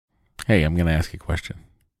Hey, I'm going to ask you a question.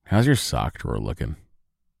 How's your sock drawer looking?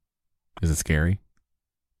 Is it scary?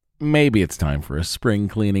 Maybe it's time for a spring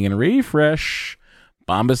cleaning and refresh.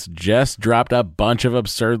 Bombas just dropped a bunch of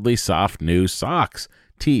absurdly soft new socks,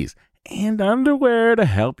 tees, and underwear to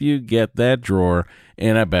help you get that drawer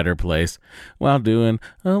in a better place while doing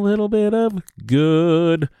a little bit of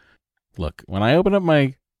good. Look, when I open up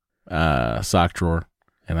my sock drawer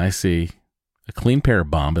and I see a clean pair of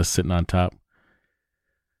Bombas sitting on top,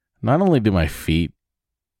 not only do my feet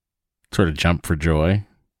sort of jump for joy,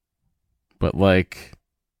 but like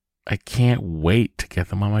I can't wait to get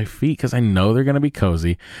them on my feet because I know they're going to be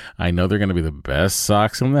cozy. I know they're going to be the best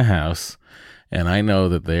socks in the house, and I know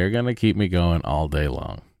that they're going to keep me going all day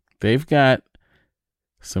long. They've got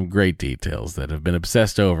some great details that have been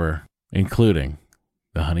obsessed over, including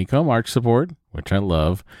the honeycomb arch support, which I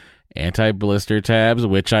love, anti-blister tabs,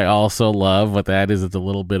 which I also love. What that is, it's a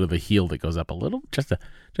little bit of the heel that goes up a little, just a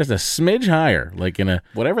smidge higher, like in a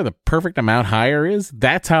whatever the perfect amount higher is.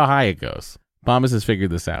 That's how high it goes. Bombas has figured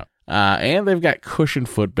this out. And they've got cushioned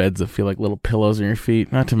footbeds that feel like little pillows on your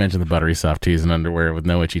feet, not to mention the buttery soft tees and underwear with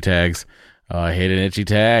no itchy tags. Oh, I hate an itchy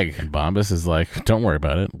tag. And Bombas is like, don't worry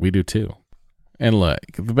about it. We do too. And look,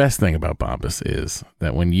 the best thing about Bombas is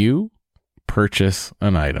that when you purchase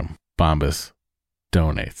an item, Bombas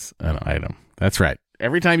donates an item. That's right.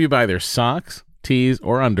 Every time you buy their socks, tees,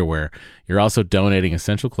 or underwear, you're also donating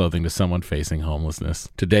essential clothing to someone facing homelessness.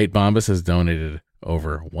 To date, Bombas has donated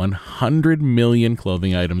over 100 million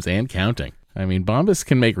clothing items and counting. I mean, Bombas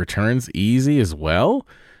can make returns easy as well.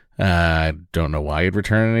 I don't know why you'd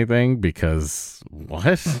return anything because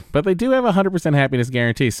what? But they do have a 100% happiness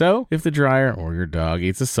guarantee. So if the dryer or your dog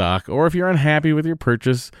eats a sock, or if you're unhappy with your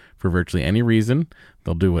purchase for virtually any reason,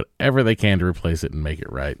 they'll do whatever they can to replace it and make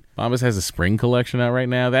it right. Bombas has a spring collection out right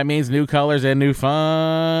now. That means new colors and new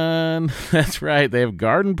fun. That's right. They have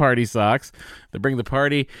garden party socks that bring the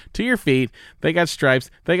party to your feet. They got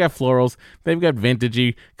stripes. They got florals. They've got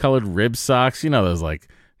vintagey colored rib socks. You know, those like,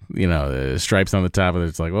 stripes on the top of it.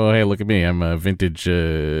 It's like, oh, hey, look at me. I'm a vintage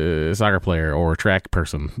soccer player or track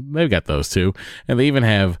person. They've got those too. And they even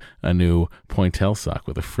have a new pointelle sock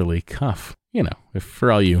with a frilly cuff. You know, if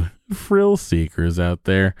for all you frill seekers out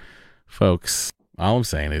there, folks, all I'm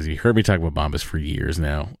saying is you heard me talk about Bombas for years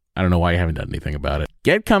now. I don't know why you haven't done anything about it.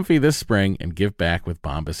 Get comfy this spring and give back with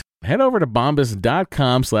Bombas. Head over to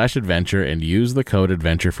bombas.com/adventure and use the code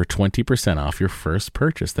adventure for 20% off your first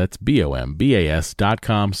purchase. That's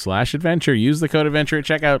bombas.com/adventure. Use the code adventure at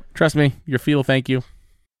checkout. Trust me, your feet will thank you.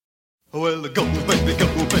 Well, go, baby, go, baby,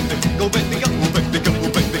 go, baby, go, baby, go, baby, go,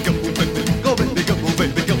 baby, go, baby, go, baby, go,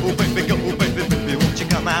 baby, go, baby, baby, won't you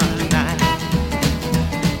come out tonight?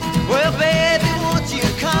 Well, baby, won't you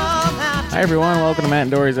come out? Hi, everyone. Welcome to Matt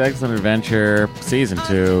and Dory's Excellent Adventure, Season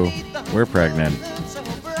 2. We're pregnant.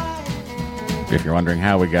 If you're wondering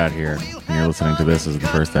how we got here, and you're listening to this as the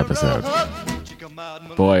first episode,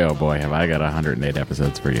 boy, oh boy, have I got 108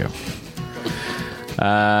 episodes for you.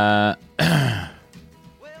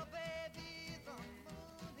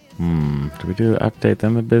 Do we do update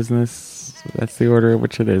then the business? That's the order in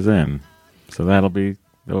which it is in. So that'll be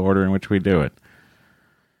the order in which we do it.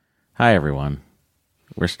 Hi, everyone.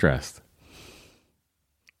 We're stressed.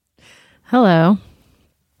 Hello.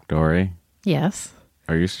 Dory? Yes.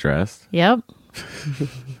 Are you stressed? Yep.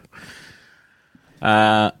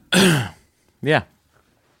 Yeah.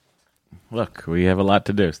 Look, we have a lot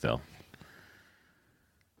to do still.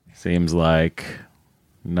 Seems like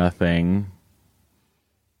nothing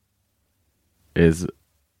is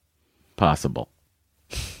possible.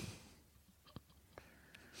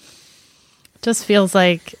 Just feels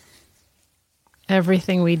like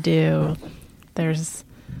everything we do, it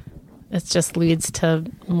just leads to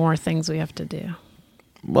more things we have to do.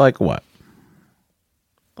 Like what?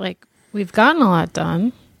 Like, we've gotten a lot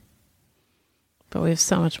done, but we have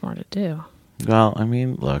so much more to do. Well, I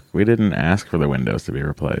mean, look, we didn't ask for the windows to be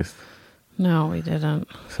replaced. No, we didn't.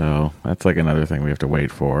 So that's like another thing we have to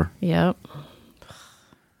wait for. Yep.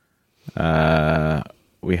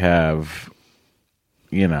 We have,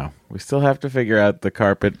 we still have to figure out the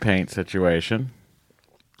carpet paint situation.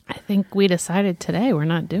 I think we decided today we're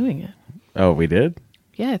not doing it. Oh, we did?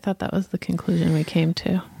 Yeah, I thought that was the conclusion we came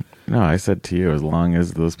to. No, I said to you, as long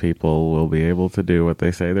as those people will be able to do what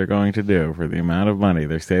they say they're going to do for the amount of money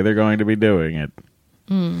they say they're going to be doing it,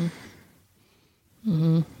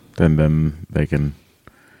 then they can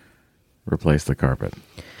replace the carpet.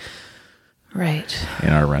 Right. In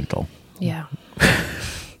our rental. Yeah.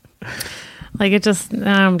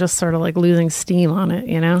 I'm just sort of like losing steam on it,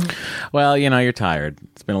 Well, you're tired.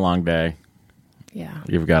 It's been a long day. Yeah.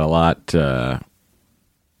 You've got a lot to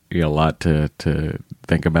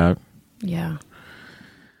think about. Yeah.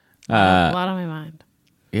 A lot on my mind.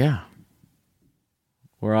 Yeah.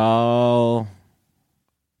 We're all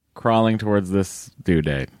crawling towards this due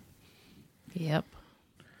date. Yep.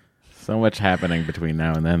 So much happening between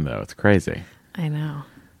now and then, though. It's crazy. I know.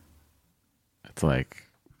 It's like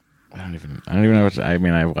I don't even know I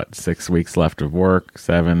mean, I have 6 weeks left of work,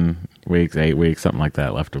 7 weeks, 8 weeks, something like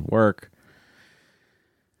that left of work.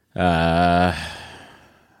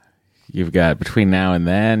 You've got between now and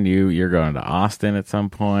then, you're going to Austin at some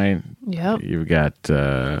point. Yep. You've got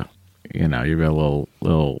you've got a little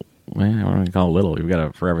what do you call it, little? You've got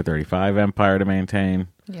a Forever 35 empire to maintain.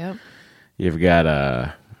 Yep. You've got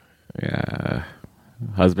a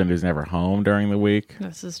husband who's never home during the week.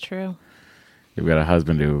 This is true. You've got a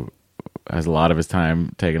husband who has a lot of his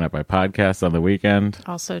time taken up by podcasts on the weekend.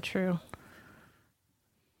 Also true.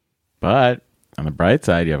 But on the bright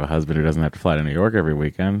side, you have a husband who doesn't have to fly to New York every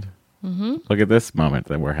weekend. Mm-hmm. Look at this moment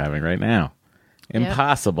that we're having right now.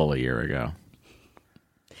 Impossible a year ago.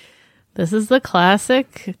 This is the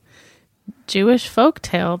classic Jewish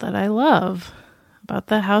folktale that I love about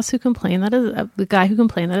the guy who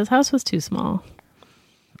complained that his house was too small.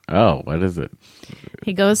 Oh, what is it?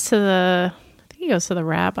 He goes to the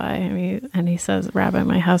rabbi. And he says, "Rabbi,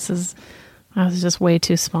 my house is just way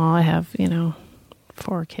too small. I have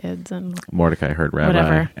 4 kids." And Mordecai heard rabbi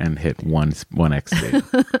whatever. And hit one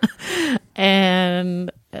XD.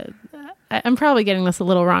 And I'm probably getting this a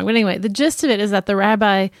little wrong, but anyway, the gist of it is that the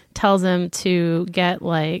rabbi tells him to get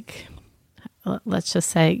let's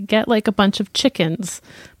just say, get a bunch of chickens,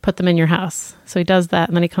 put them in your house. So he does that,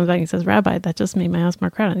 and then he comes back and he says, "Rabbi, that just made my house more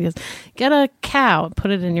crowded." He goes, "Get a cow,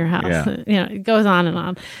 put it in your house." Yeah. It goes on and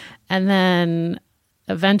on. And then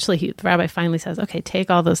eventually the rabbi finally says, "Okay, take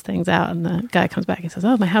all those things out." And the guy comes back and says,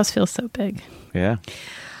 "Oh, my house feels so big." Yeah.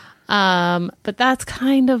 But that's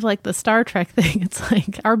kind of like the Star Trek thing. It's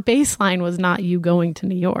like our baseline was not you going to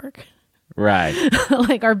New York. Right.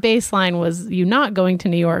 Like our baseline was you not going to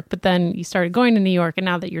New York, but then you started going to New York, and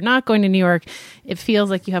now that you're not going to New York, it feels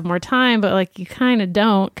like you have more time, but you kind of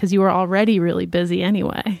don't because you were already really busy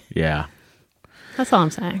anyway. Yeah. That's all I'm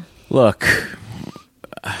saying. Look,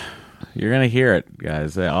 you're going to hear it,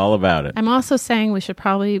 guys, all about it. I'm also saying we should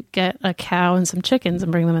probably get a cow and some chickens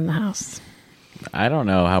and bring them in the house. I don't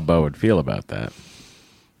know how Bo would feel about that.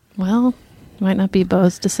 Well, it might not be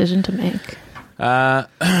Bo's decision to make.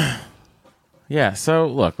 Yeah, so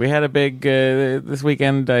look, we had a big, this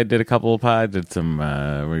weekend I did a couple of pods,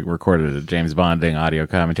 we recorded a James Bonding audio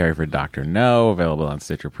commentary for Dr. No, available on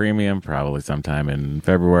Stitcher Premium, probably sometime in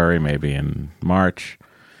February, maybe in March.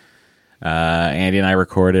 Andy and I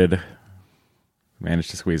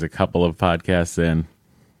managed to squeeze a couple of podcasts in.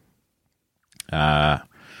 Got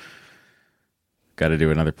to do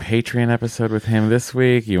another Patreon episode with him this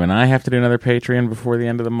week. You and I have to do another Patreon before the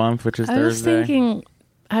end of the month, which is Thursday. I was thinking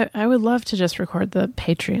I would love to just record the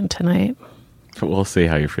Patreon tonight. But we'll see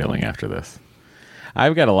how you're feeling after this.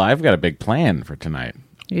 I've got a big plan for tonight.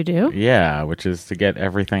 You do? Yeah, which is to get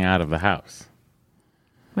everything out of the house.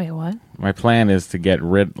 Wait, what? My plan is to get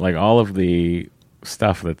rid all of the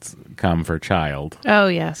stuff that's come for child. Oh,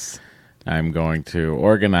 yes. I'm going to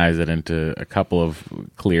organize it into a couple of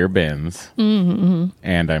clear bins,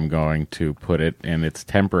 and I'm going to put it in its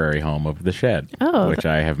temporary home of the shed, which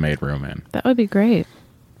I have made room in. That would be great.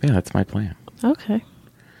 Yeah, that's my plan. Okay. I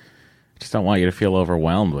just don't want you to feel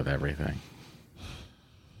overwhelmed with everything,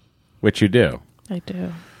 which you do. I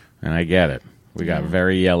do. And I get it. We got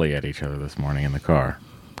very yelly at each other this morning in the car.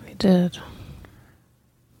 We did.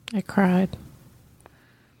 I cried.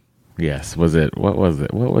 Yes. What was it? What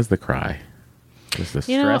was the cry? Just the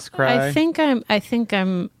stress cry? I think I'm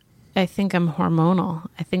hormonal.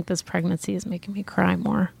 I think this pregnancy is making me cry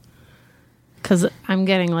more. Because I'm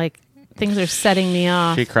getting things are setting me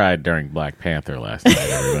off. She cried during Black Panther last night,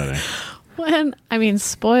 everybody.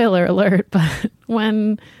 Spoiler alert, but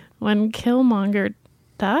when Killmonger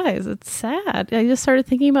dies, it's sad. I just started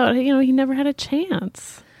thinking about, he never had a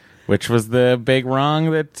chance. Which was the big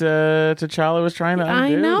wrong that T'Challa was trying to undo. I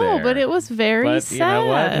know, there. but it was very sad. You know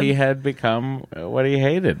what? He had become what he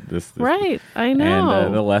hated. This right, I know.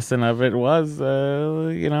 And the lesson of it was,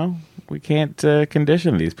 we can't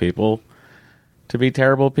condition these people to be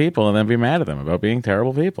terrible people and then be mad at them about being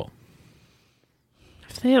terrible people.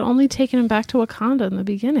 If they had only taken him back to Wakanda in the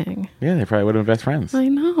beginning. Yeah, they probably would have been best friends. I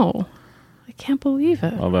know. I can't believe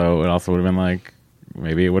it. Although it also would have been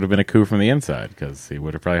maybe it would have been a coup from the inside because he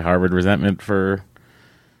would have probably harbored resentment for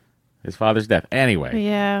his father's death. Anyway,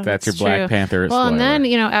 yeah, that's your Black Panther. Well, spoiler. And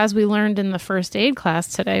then as we learned in the first aid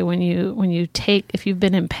class today, if you've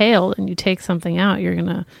been impaled and you take something out, you're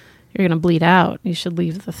gonna bleed out. You should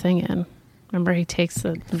leave the thing in. Remember, he takes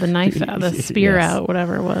the knife out, the spear Yes. out,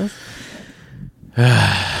 whatever it was.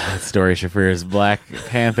 Story Shafir's Black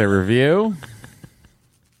Panther review.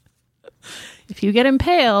 If you get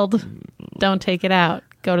impaled, don't take it out.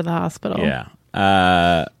 Go to the hospital.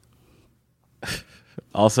 Yeah.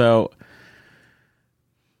 Also,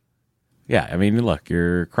 yeah, I mean, look,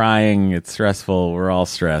 you're crying. It's stressful. We're all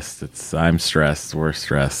stressed. I'm stressed. We're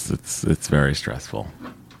stressed. It's very stressful.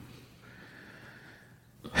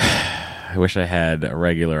 I wish I had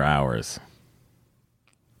regular hours.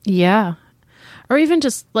 Yeah. Or even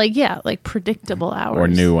just like predictable hours. Or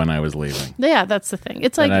knew when I was leaving. Yeah, that's the thing.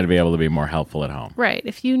 It's Then like, I'd be able to be more helpful at home. right.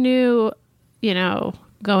 If you knew,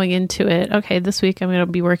 going into it, okay, this week I'm going to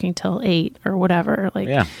be working till 8 or whatever. Like,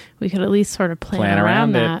 Yeah. we could at least sort of plan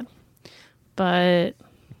around around it. that. But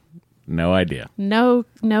No idea. no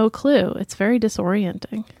clue. It's very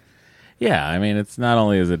disorienting. Yeah, I mean, it's not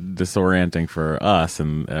only is it disorienting for us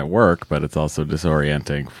and at work, but it's also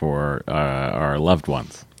disorienting for our loved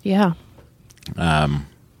ones. Yeah.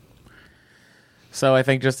 So I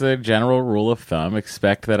think just a general rule of thumb,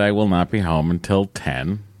 expect that I will not be home until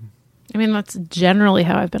 10. I mean, that's generally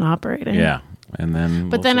how I've been operating. Yeah. And then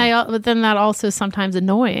But then that also is sometimes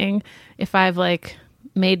annoying if I've like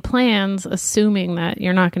made plans assuming that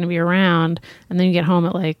you're not going to be around, and then you get home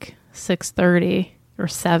at like 6:30 or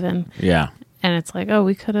 7, Yeah. and it's like, oh,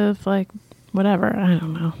 we could have like whatever. I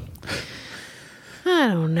don't know.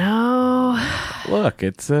 Look,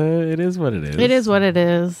 it is what it is. It is what it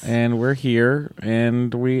is. And we're here,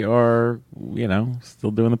 and we are,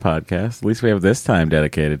 still doing the podcast. At least we have this time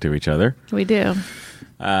dedicated to each other. We do.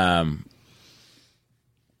 But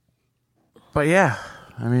yeah,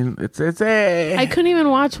 I mean, it's a. I couldn't even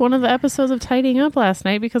watch one of the episodes of Tidying Up last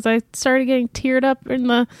night because I started getting teared up in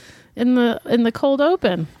the cold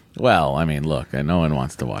open. Well, I mean, look, no one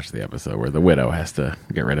wants to watch the episode where the widow has to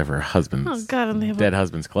get rid of her husband's Oh God! And they have dead a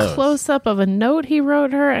husband's clothes. close up of a note he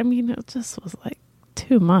wrote her. I mean, it just was like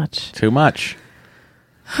too much. Too much.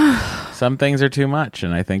 Some things are too much,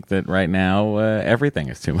 and I think that right now everything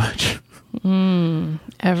is too much.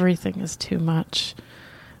 Everything is too much.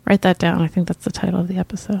 Write that down. I think that's the title of the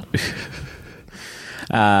episode.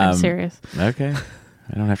 I'm serious. Okay,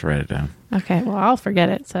 I don't have to write it down. Okay, well, I'll forget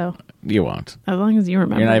it. So You won't. as long as you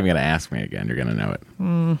remember, You're not even going to ask me again. You're going to know it.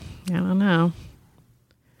 I don't know.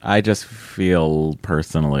 I just feel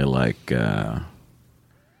personally like I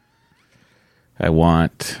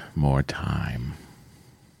want more time.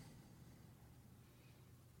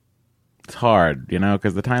 It's hard,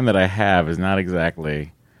 because the time that I have is not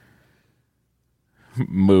exactly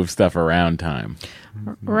move stuff around time.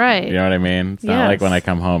 Right. You know what I mean? It's not like Yes. when I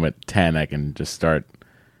come home at 10, I can just start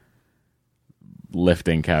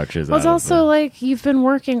lifting couches Well, it's out of also like you've been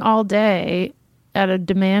working all day at a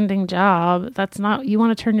demanding job. That's not, you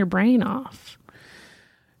want to turn your brain off.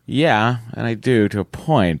 Yeah, and I do to a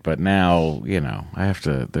point, but now, I have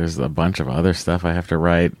to, there's a bunch of other stuff I have to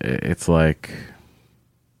write. It's like,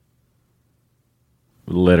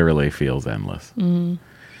 literally feels endless.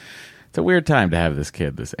 It's a weird time to have this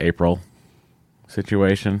kid, this April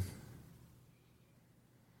situation.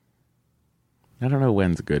 I don't know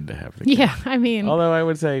when's good to have the kid. Yeah, I mean, Although I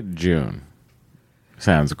would say June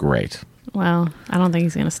sounds great. well, I don't think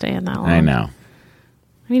he's going to stay in that long. I know.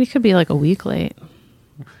 I mean, he could be like a week late.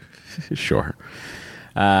 Sure.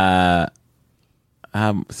 So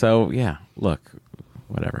yeah, look,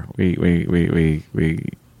 whatever. We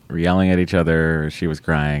were yelling at each other. She was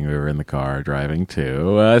crying. We were in the car driving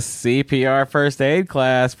to a CPR first aid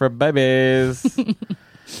class for babies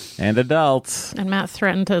and adults. And Matt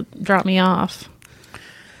threatened to drop me off.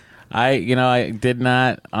 I did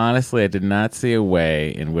not see a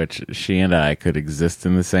way in which she and I could exist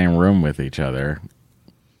in the same room with each other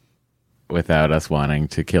without us wanting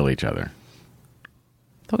to kill each other.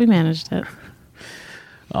 But we managed it.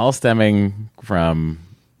 All stemming from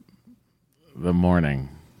the morning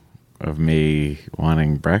of me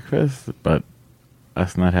wanting breakfast, but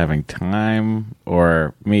us not having time,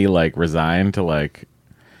 or me resigned to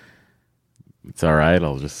it's all right,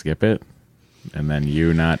 I'll just skip it. And then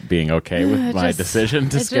you not being okay with my decision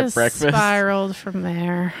to skip It just breakfast. spiraled from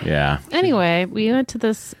there. Yeah. Anyway, we went to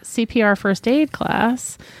this CPR first aid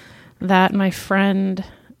class that my friend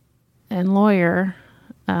and lawyer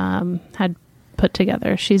had put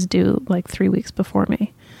together. She's due 3 weeks before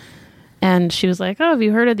me. And she was like, oh, have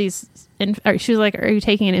you heard of these? She was like, are you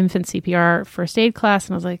taking an infant CPR first aid class?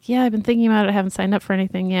 And I was like, yeah, I've been thinking about it. I haven't signed up for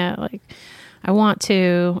anything yet. I want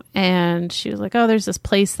to. And she was like, oh, there's this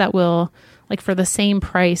place that will, for the same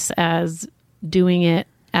price as doing it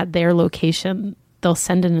at their location, they'll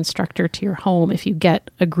send an instructor to your home if you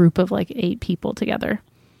get a group of 8 people together.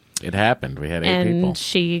 It happened. We had 8 and people.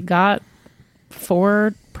 she got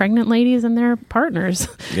 4 pregnant ladies and their partners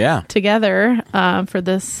Yeah. together for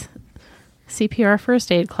this CPR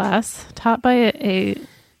first aid class taught by a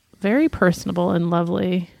very personable and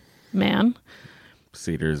lovely man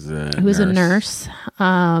Cedar's who's a nurse.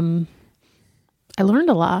 I learned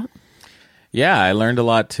a lot. Yeah, I learned a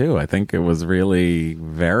lot too. I think it was really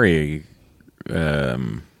very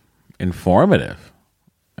informative.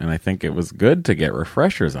 And I think it was good to get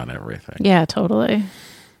refreshers on everything. Yeah, totally.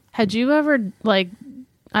 Had you ever, like,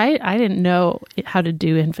 I didn't know how to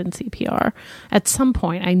do infant CPR. At some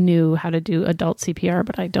point, I knew how to do adult CPR,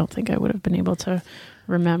 but I don't think I would have been able to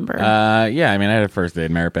remember. Yeah, I mean, I had a first aid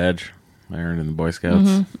merit badge I earned in the Boy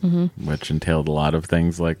Scouts, which entailed a lot of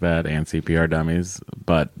things like that and CPR dummies.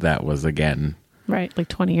 But that was, again, right, like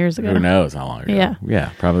 20 years ago. who knows how long ago. Yeah.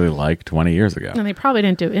 Yeah, probably like 20 years ago. And they probably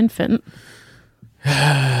didn't do infant.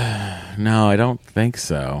 No, I don't think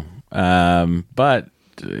so. But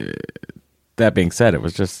that being said, it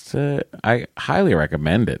was just, I highly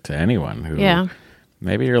recommend it to anyone who Yeah.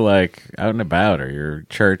 maybe you're like out and about, or your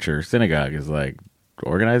church or synagogue is like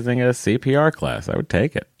organizing a CPR class. I would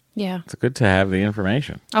take it. Yeah. It's good to have the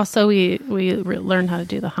information. Also, we learned how to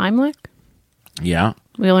do the Heimlich. Yeah.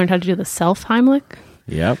 We learned how to do the self Heimlich.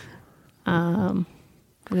 Yep.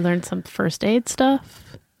 We learned some first aid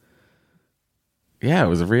stuff. Yeah, it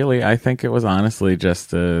was really, I think it was honestly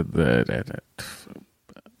just a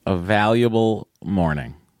valuable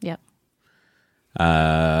morning. Yep.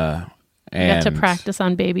 And We got to practice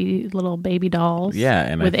on little baby dolls. Yeah,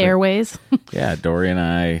 and with airways. Yeah, Dory and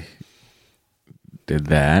I did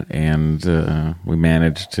that, and we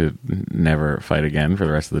managed to never fight again for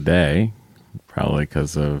the rest of the day, probably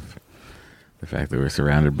because of the fact that we were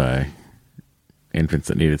surrounded by infants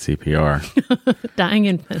that needed CPR. Dying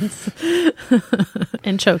infants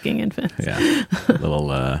and choking infants. Yeah, little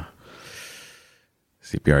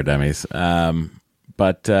CPR dummies.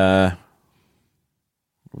 But I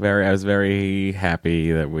was very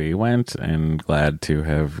happy that we went and glad to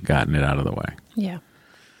have gotten it out of the way. Yeah.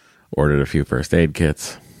 Ordered a few first aid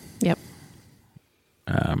kits. Yep.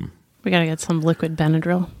 We got to get some liquid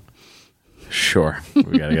Benadryl. Sure. We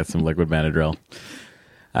got to get some liquid Benadryl.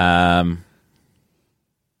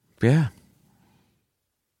 Yeah.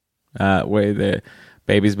 The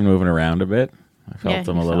baby's been moving around a bit. I felt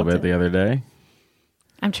him a little bit the other day.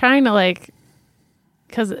 I'm trying to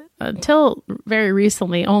because until very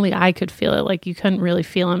recently, only I could feel it. Like you couldn't really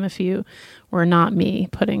feel him if you were not me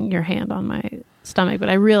putting your hand on my stomach. But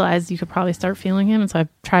I realized you could probably start feeling him. And so I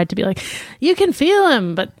tried to be like, you can feel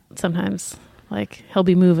him. But sometimes he'll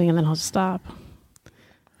be moving and then he'll just stop.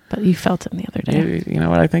 But you felt him the other day. You know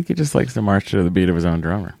what? I think he just likes to march to the beat of his own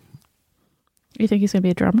drummer. You think he's going to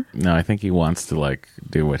be a drummer? No, I think he wants to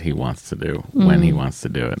do what he wants to do when he wants to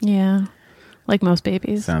do it. Yeah. Like most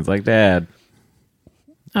babies. Sounds like Dad.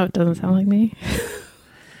 Oh, it doesn't sound like me.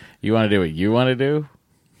 You want to do what you want to do?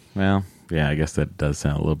 Well, yeah, I guess that does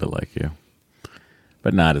sound a little bit like you.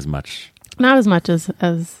 But not as much. Not as much as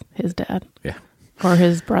his dad. Yeah. Or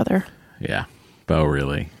his brother. Yeah. Bo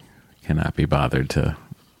really cannot be bothered to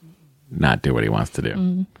not do what he wants to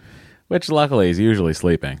do. Which luckily is usually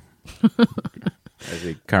sleeping. As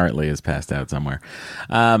he currently is passed out somewhere.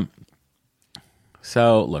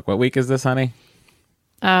 So, look, what week is this, honey?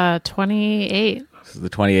 28. This is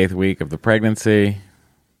the 28th week of the pregnancy.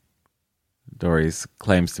 Dory's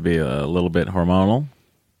claims to be a little bit hormonal.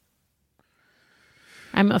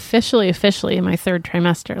 I'm officially in my 3rd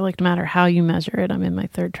trimester. No matter how you measure it, I'm in my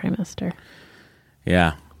 3rd trimester.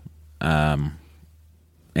 Yeah.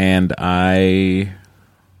 And I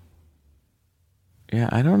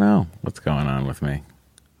don't know what's going on with me.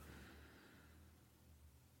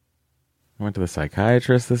 I went to the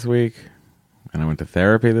psychiatrist this week, and I went to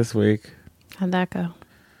therapy this week. How'd that go?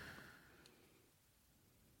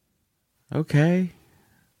 Okay.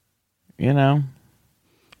 The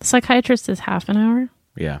psychiatrist is half an hour.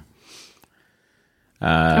 Yeah.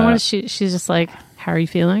 And what is she? She's just like, how are you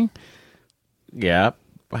feeling? Yeah.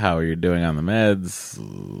 How are you doing on the meds?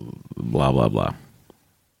 Blah, blah, blah.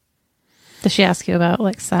 Does she ask you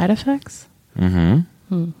about side effects? And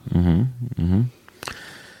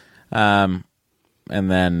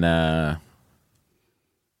then,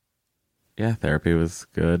 therapy was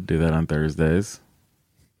good. Do that on Thursdays.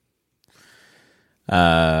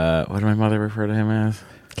 What did my mother refer to him as?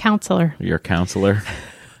 Counselor. Your counselor.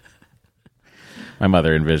 My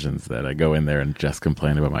mother envisions that I go in there and just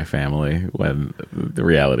complain about my family, when the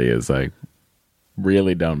reality is I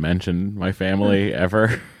really don't mention my family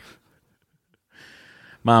ever.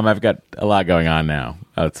 Mom, I've got a lot going on now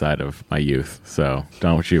outside of my youth, so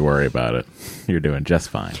don't you worry about it. You're doing just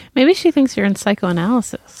fine. Maybe she thinks you're in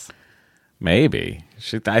psychoanalysis. Maybe.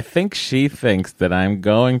 I think she thinks that I'm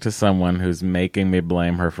going to someone who's making me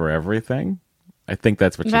blame her for everything. I think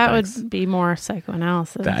that's what she thinks. That would be more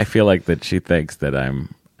psychoanalysis. I feel like that she thinks that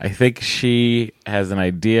I think she has an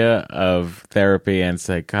idea of therapy and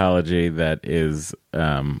psychology that is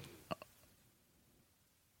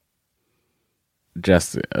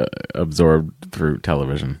just absorbed through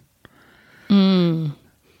television. The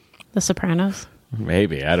Sopranos.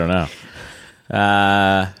 Maybe. I don't know.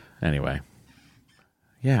 Anyway.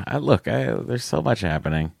 Yeah, look, there's so much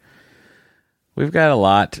happening. We've got a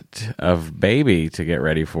lot of baby to get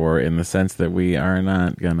ready for in the sense that we are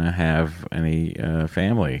not going to have any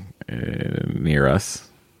family near us.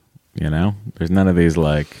 You know? There's none of these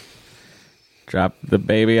like, drop the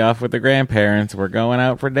baby off with the grandparents. We're going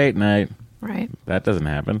out for date night. Right. That doesn't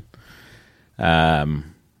happen.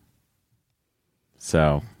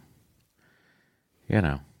 So, you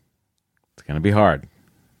know, it's going to be hard.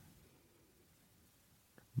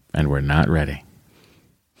 And we're not ready.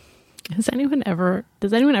 Does anyone ever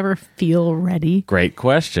feel ready? Great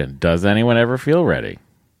question. Does anyone ever feel ready?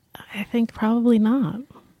 I think probably not.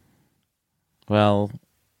 Well,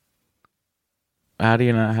 how do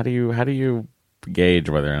you gauge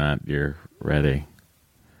whether or not you're ready?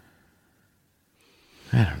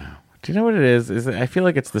 I don't know. Do you know what it is? I feel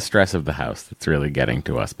like it's the stress of the house that's really getting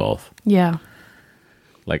to us both. Yeah.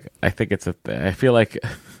 Like, I think I feel like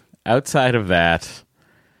outside of that,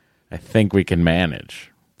 I think we can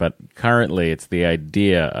manage. But currently, it's the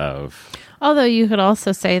idea of... Although you could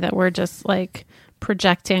also say that we're just like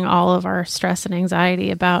projecting all of our stress and anxiety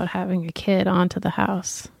about having a kid onto the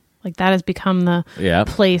house. Like that has become the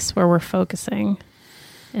place where we're focusing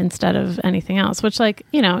instead of anything else. Which, like,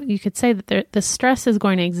 you know, you could say that the stress is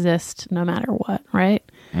going to exist no matter what, right?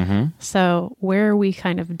 Mm-hmm. So where are we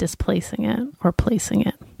kind of displacing it or placing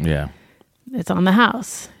it? Yeah. It's on the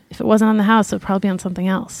house. If it wasn't on the house, it would probably be on something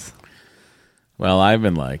else. Well, I've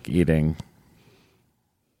been like eating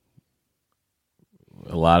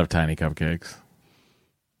a lot of tiny cupcakes.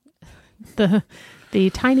 The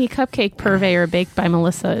tiny cupcake purveyor Baked by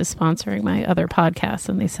Melissa is sponsoring my other podcast,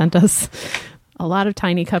 and they sent us a lot of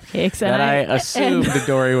tiny cupcakes. That I assumed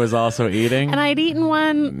Dory was also eating. And I'd eaten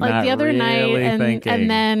one like the other night, and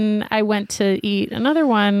then I went to eat another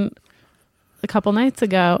one a couple nights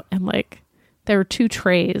ago, and like there were 2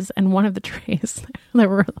 trays, and one of the trays there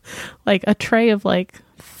were like a tray of like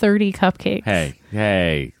 30 cupcakes.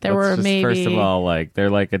 Hey, there were maybe, first of all, like they're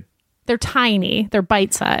tiny, they're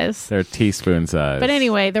bite size, they're teaspoon size. But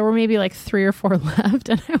anyway, there were maybe like 3 or 4 left,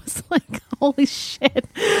 and I was like, holy shit,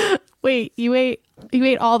 wait, you ate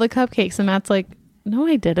all the cupcakes? And Matt's like, no,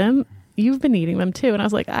 I didn't, you've been eating them too. And I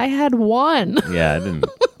was like, I had one. Yeah, I didn't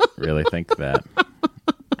really think that.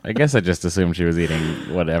 I guess I just assumed she was eating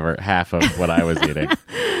half of what I was eating.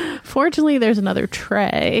 Fortunately, there's another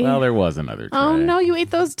tray. Well, there was another tray. Oh, no, you ate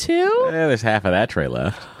those too? Yeah, there's half of that tray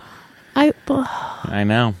left. I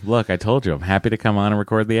know. Look, I told you. I'm happy to come on and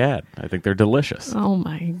record the ad. I think they're delicious. Oh,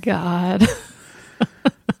 my God.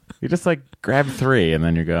 You just like grab 3 and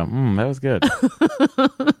then you go, that was good.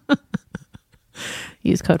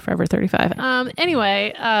 Use code Forever35.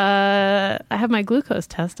 Anyway, I have my glucose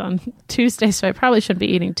test on Tuesday, so I probably shouldn't be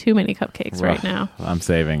eating too many cupcakes right now. I'm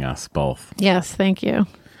saving us both. Yes, thank you.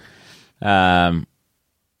 I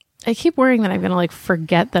keep worrying that I'm going to like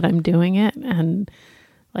forget that I'm doing it and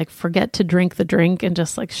like forget to drink the drink and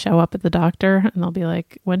just like show up at the doctor, and they'll be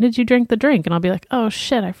like, when did you drink the drink? And I'll be like, oh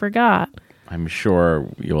shit, I forgot. I'm sure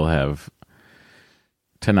you'll have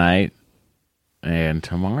tonight and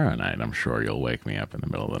tomorrow night. I'm sure you'll wake me up in the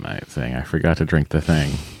middle of the night saying, I forgot to drink the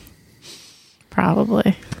thing.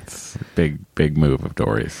 Probably. It's a big move of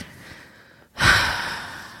Dory's.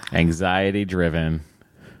 Anxiety-driven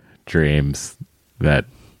dreams that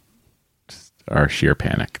are sheer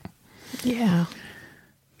panic. Yeah.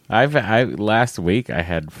 Last week I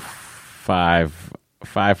had 5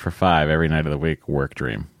 for 5 every night of the week work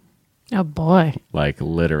dream. Oh boy. Like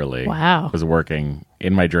literally. Wow. Was working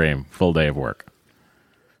in my dream, full day of work.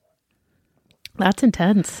 That's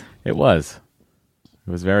intense. It was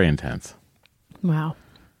very intense. Wow.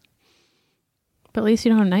 But at least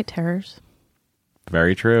you don't have night terrors.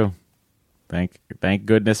 Very true. Thank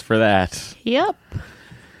goodness for that. Yep.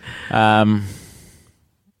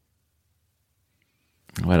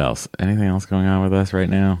 What else? Anything else going on with us right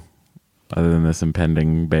now? Other than this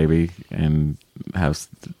impending baby and house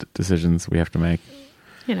decisions we have to make?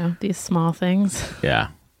 You know, these small things. Yeah.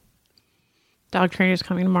 Dog trainer's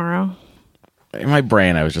coming tomorrow. in my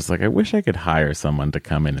brain, I was just like, I wish I could hire someone to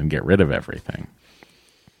come in and get rid of everything.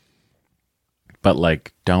 But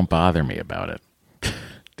like, don't bother me about it.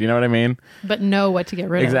 Do you know what I mean? But know what to get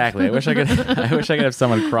rid Exactly. of. I wish I could. I wish I could have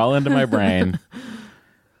someone crawl into my brain,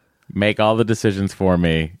 make all the decisions for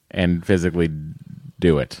me, and physically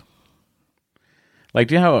do it. Like,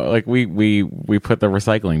 do you know how like we put the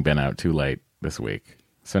recycling bin out too late this week,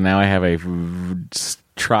 so now I have a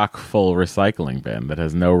truck full recycling bin that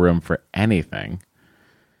has no room for anything,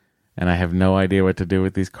 and I have no idea what to do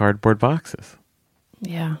with these cardboard boxes.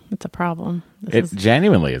 Yeah, it's a problem. It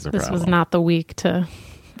genuinely is a problem. This was not the week to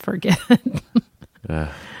forget.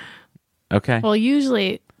 Okay. Well,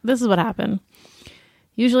 usually, this is what happened.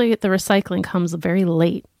 Usually the recycling comes very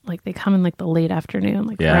late. Like they come in like the late afternoon,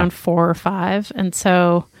 like around 4 or 5. And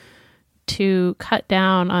so to cut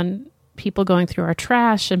down on people going through our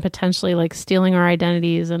trash and potentially like stealing our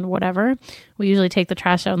identities and whatever, we usually take the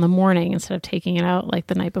trash out in the morning instead of taking it out like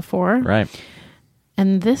the night before. Right.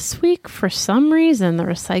 And this week, for some reason, the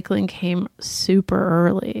recycling came super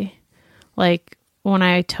early. Like when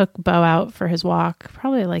I took Bo out for his walk,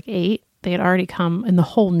 probably like 8, they had already come in the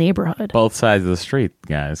whole neighborhood. Both sides of the street,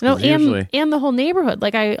 guys. No, usually, and the whole neighborhood.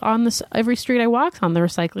 Like every street I walked on, the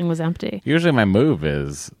recycling was empty. Usually my move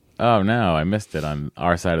is, oh no, I missed it on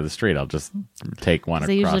our side of the street. I'll just take one across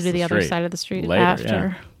They usually do the street other side of the street later, after.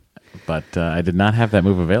 Yeah. But I did not have that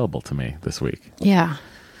move available to me this week. Yeah.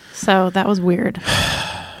 So that was weird.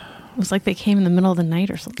 It was like they came in the middle of the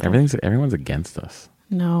night or something. Everyone's against us.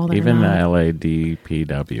 No, they're Even not.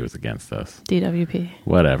 LADPW is against us. DWP.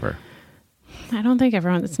 Whatever. I don't think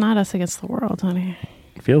everyone. It's not us against the world, honey.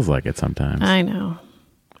 Feels like it sometimes. I know.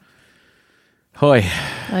 Hoy.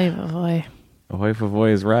 Oy vey. Ahoy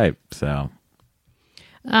Favoy is right. So.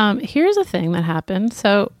 Here's a thing that happened.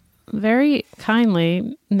 So very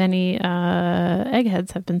kindly, many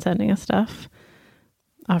eggheads have been sending us stuff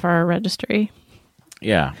off our registry.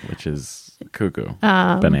 Yeah, which is cuckoo.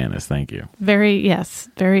 Bananas, thank you. Very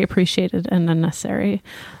very appreciated and unnecessary.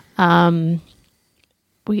 Someone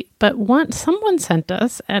sent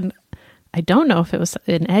us, and I don't know if it was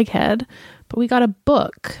an egghead, but we got a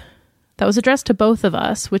book that was addressed to both of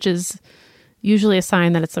us, which is usually a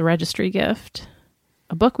sign that it's a registry gift.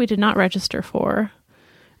 A book we did not register for,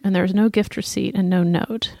 and there was no gift receipt and no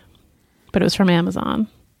note, but it was from Amazon.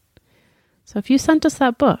 So if you sent us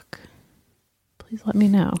that book, please let me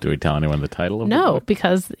know. Do we tell anyone the title of the No, book?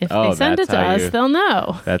 because if they send it to us, they'll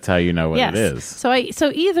know. That's how you know what Yes. it is. So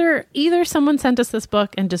either someone sent us this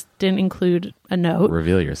book and just didn't include a note,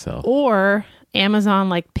 Reveal yourself. or Amazon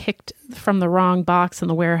like picked from the wrong box in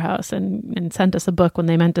the warehouse and sent us a book when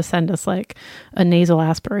they meant to send us like a nasal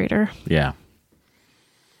aspirator. Yeah.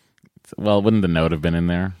 Well, wouldn't the note have been in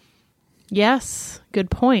there? Yes,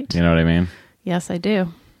 good point. You know what I mean? Yes, I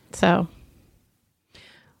do. So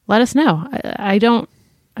let us know. I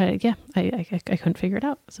couldn't figure it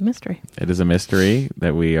out. It's a mystery. It is a mystery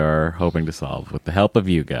that we are hoping to solve with the help of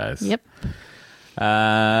you guys. Yep.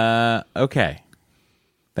 Okay.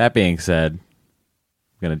 That being said, I'm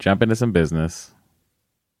going to jump into some business,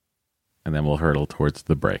 and then we'll hurtle towards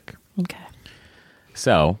the break. Okay.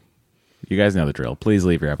 So, you guys know the drill. Please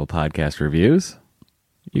leave your Apple Podcast reviews.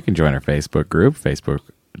 You can join our Facebook group,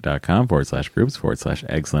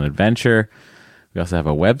 facebook.com/groups/excellent adventure. We also have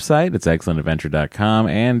a website. It's excellentadventure.com.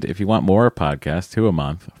 And if you want more podcasts, 2 a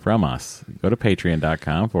month from us, go to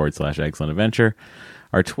patreon.com/excellent adventure.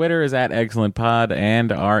 Our Twitter is @excellentpod,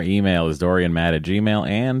 and our email is DorianMatt@gmail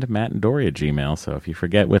and MattandDory@gmail. So if you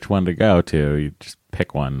forget which one to go to, you just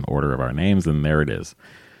pick one order of our names, and there it is.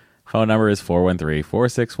 Phone number is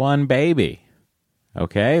 413-461-BABY.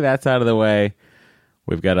 Okay, that's out of the way.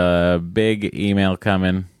 We've got a big email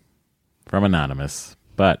coming from Anonymous.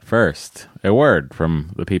 But first, a word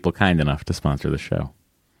from the people kind enough to sponsor the show.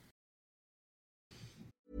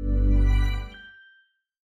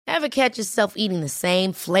 Ever catch yourself eating the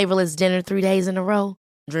same flavorless dinner 3 days in a row?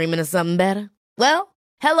 Dreaming of something better? Well,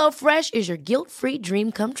 HelloFresh is your guilt-free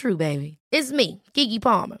dream come true, baby. It's me, Keke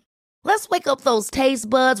Palmer. Let's wake up those taste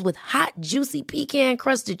buds with hot, juicy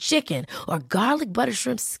pecan-crusted chicken or garlic butter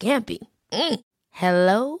shrimp scampi.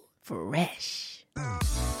 Hello Fresh.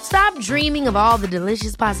 Stop dreaming of all the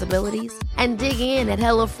delicious possibilities and dig in at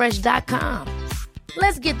HelloFresh.com.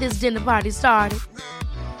 Let's get this dinner party started.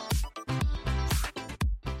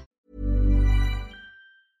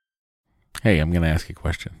 Hey, I'm going to ask you a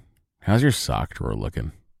question. How's your sock drawer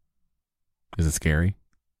looking? Is it scary?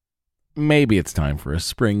 Maybe it's time for a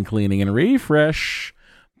spring cleaning and refresh.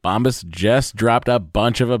 Bombas just dropped a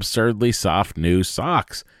bunch of absurdly soft new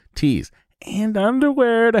socks, tees, and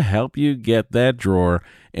underwear to help you get that drawer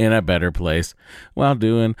in a better place while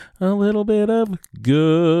doing a little bit of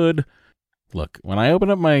good. Look, when I open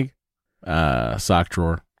up my sock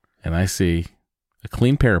drawer and I see a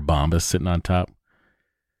clean pair of Bombas sitting on top,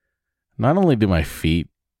 not only do my feet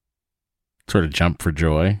sort of jump for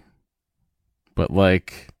joy, but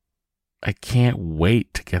like I can't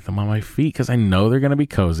wait to get them on my feet because I know they're going to be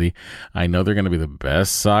cozy. I know they're going to be the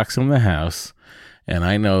best socks in the house. And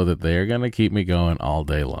I know that they're going to keep me going all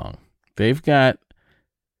day long. They've got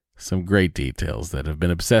some great details that have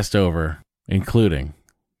been obsessed over, including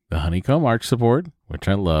the honeycomb arch support, which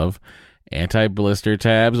I love, anti-blister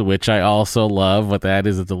tabs, which I also love. What that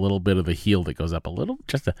is, it's a little bit of the heel that goes up a little,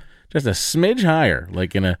 just a smidge higher,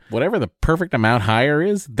 like in a whatever the perfect amount higher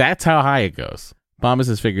is. That's how high it goes. Bombas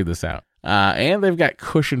has figured this out. And they've got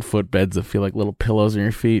cushioned footbeds that feel like little pillows on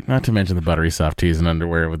your feet, not to mention the buttery soft tees and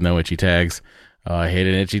underwear with no itchy tags. Oh, I hate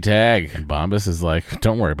an itchy tag. And Bombas is like,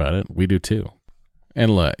 don't worry about it. We do too.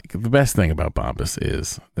 And look, the best thing about Bombas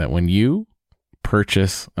is that when you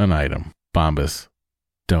purchase an item, Bombas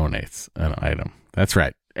donates an item. That's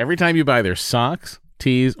right. Every time you buy their socks,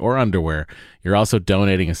 tees, or underwear, you're also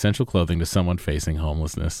donating essential clothing to someone facing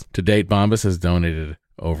homelessness. To date, Bombas has donated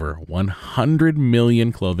over 100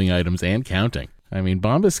 million clothing items and counting. I mean,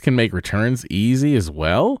 Bombas can make returns easy as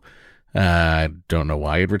well. I don't know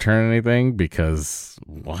why you'd return anything because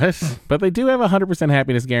what? But they do have a 100%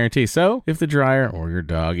 happiness guarantee. So if the dryer or your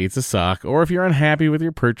dog eats a sock, or if you're unhappy with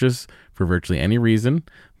your purchase for virtually any reason,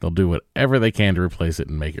 they'll do whatever they can to replace it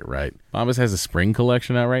and make it right. Bombas has a spring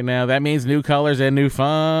collection out right now. That means new colors and new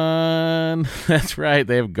fun. That's right.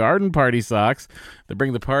 They have garden party socks that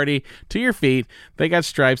bring the party to your feet. They got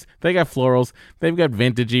stripes. They got florals. They've got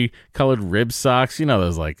vintagey colored rib socks. You know,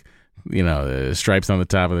 those like, stripes on the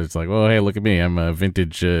top of it. It's like, oh, hey, look at me. I'm a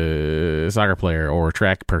vintage soccer player or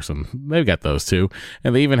track person. They've got those too.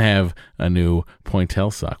 And they even have a new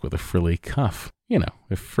pointelle sock with a frilly cuff. You know,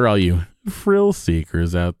 if for all you frill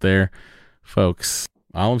seekers out there, folks,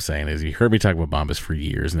 all I'm saying is you heard me talk about Bombas for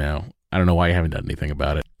years now. I don't know why you haven't done anything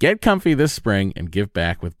about it. Get comfy this spring and give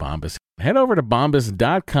back with Bombas. Head over to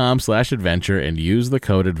bombas.com/adventure and use the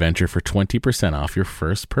code adventure for 20% off your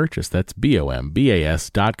first purchase. That's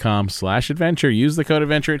bombas.com/adventure. Use the code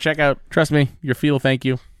adventure at checkout. Trust me, you'll feel thank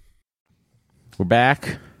you. We're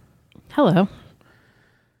back. Hello.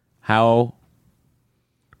 How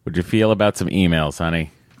would you feel about some emails,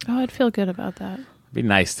 honey? Oh, I'd feel good about that. It'd be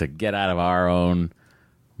nice to get out of our own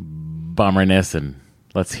bummerness and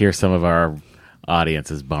let's hear some of our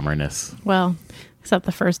audience's bummerness. Well, except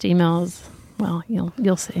the first email is, well,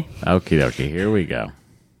 you'll see. Okie dokie, here we go.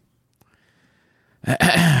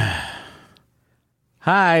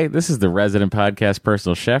 Hi, this is the resident podcast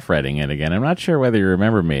personal chef writing in again. I'm not sure whether you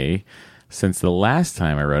remember me, since the last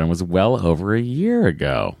time I wrote in was well over a year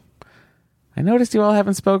ago. I noticed you all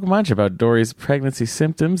haven't spoken much about Dory's pregnancy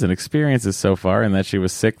symptoms and experiences so far, and that she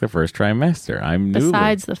was sick the first trimester.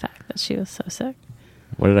 Besides the fact that she was so sick.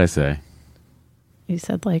 What did I say? You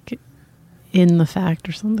said, like, in the fact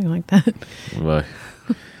or something like that. Well,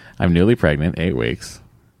 I'm newly pregnant, 8 weeks.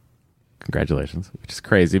 Congratulations. Which is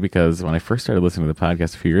crazy because when I first started listening to the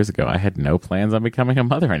podcast a few years ago, I had no plans on becoming a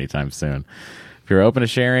mother anytime soon. If you're open to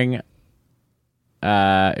sharing,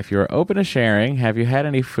 have you had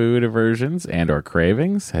any food aversions and or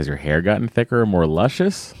cravings? Has your hair gotten thicker or more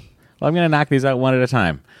luscious? Well, I'm going to knock these out one at a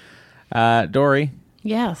time. Dory.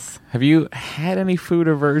 Yes. Have you had any food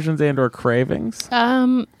aversions and or cravings?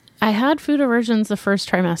 I had food aversions the first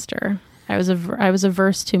trimester. I was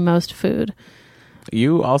averse to most food.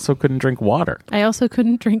 You also couldn't drink water. I also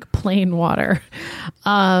couldn't drink plain water.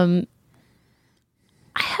 I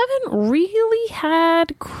haven't really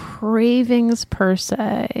had cravings per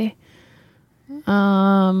se.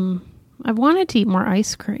 I wanted to eat more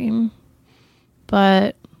ice cream,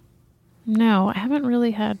 but no, I haven't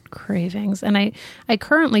really had cravings. And I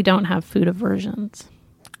currently don't have food aversions.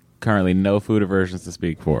 Currently no food aversions to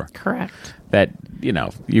speak for. Correct. That,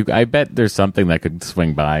 I bet there's something that could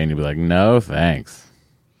swing by and you'd be like, no, thanks.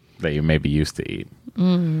 That you maybe used to eat.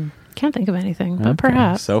 Can't think of anything, but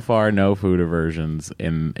perhaps. So far, no food aversions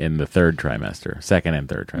in the third trimester, second and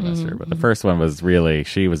third trimester. But the first one was really,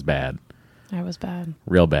 she was bad. I was bad.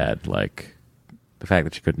 Real bad. Like, the fact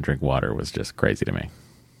that she couldn't drink water was just crazy to me.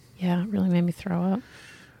 Yeah, it really made me throw up.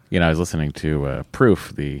 I was listening to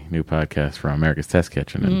Proof, the new podcast from America's Test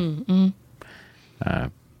Kitchen,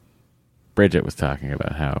 and Bridget was talking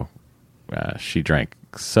about how she drank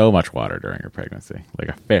so much water during her pregnancy, like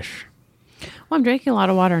a fish. Well, I'm drinking a lot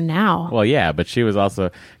of water now. Well, yeah, but she was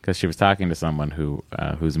also, because she was talking to someone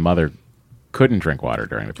whose mother couldn't drink water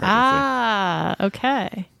during the pregnancy. Ah,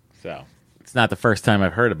 okay. So, It's not the first time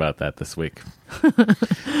I've heard about that this week.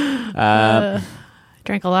 Drank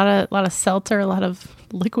a lot of seltzer, a lot of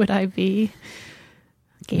liquid IV,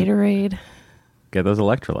 Gatorade. Get those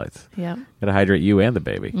electrolytes. Yeah. Got to hydrate you and the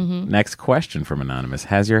baby. Next question from Anonymous.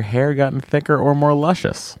 Has your hair gotten thicker or more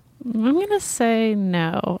luscious? I'm going to say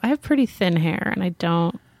no. I have pretty thin hair, and I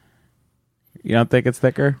don't. You don't think it's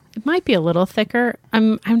thicker? It might be a little thicker.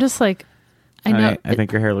 I'm just like, I know. I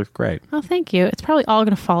think your hair looks great. Oh, thank you. It's probably all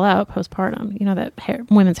going to fall out postpartum. You know that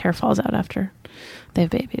women's hair falls out after they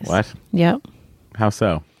have babies. What? Yep. How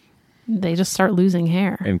so? They just start losing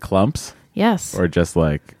hair. In clumps? Yes. Or just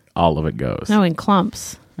like all of it goes? No, in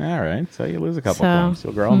clumps. All right. So you lose a couple clumps.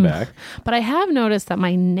 You'll grow them back. But I have noticed that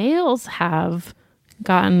my nails have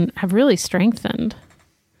really strengthened.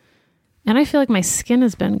 And I feel like my skin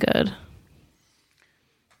has been good.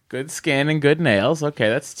 Good skin and good nails. Okay,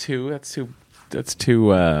 that's two.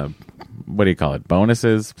 What do you call it?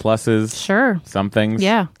 Bonuses, pluses. Sure. Some things.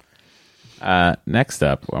 Yeah. Next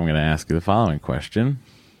up, I'm going to ask you the following question: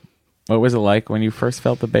 what was it like when you first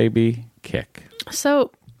felt the baby kick?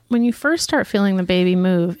 So when you first start feeling the baby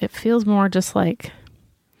move, it feels more just like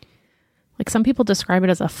some people describe it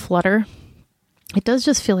as a flutter. It does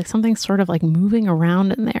just feel like something's sort of like moving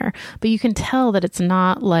around in there, but you can tell that it's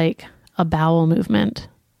not like a bowel movement.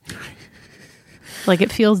 Like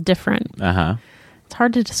it feels different. Uh-huh. It's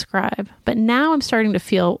hard to describe, but now I'm starting to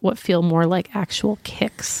feel more like actual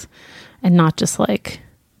kicks and not just like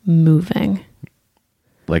moving.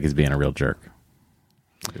 Like he's being a real jerk.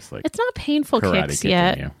 Just like it's not painful karate kicks kicking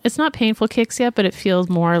yet. you. It's not painful kicks yet, but it feels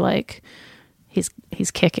more like he's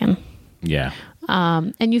kicking. Yeah.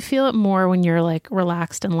 And you feel it more when you're like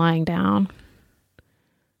relaxed and lying down.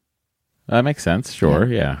 That makes sense. Sure.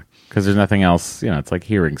 Yeah. Because there's nothing else, it's like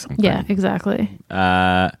hearing something. Yeah, exactly.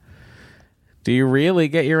 Do you really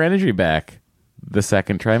get your energy back the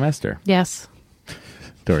second trimester? Yes.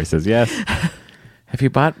 Dory says yes. Have you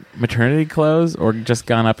bought maternity clothes or just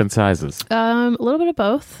gone up in sizes? A little bit of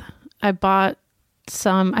both. I bought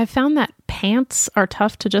some. I found that pants are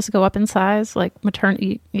tough to just go up in size. Like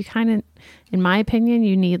maternity, you kind of, in my opinion,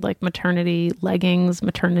 you need like maternity leggings,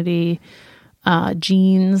 maternity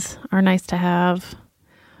jeans are nice to have.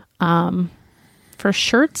 For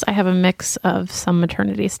shirts, I have a mix of some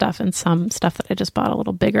maternity stuff and some stuff that I just bought a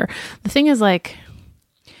little bigger. The thing is, like,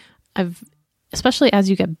 especially as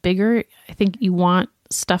you get bigger, I think you want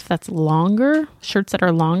stuff that's longer, shirts that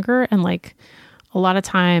are longer. And like a lot of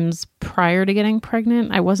times prior to getting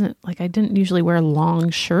pregnant, I didn't usually wear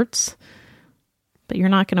long shirts, but you're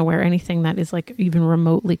not going to wear anything that is like even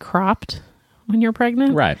remotely cropped when you're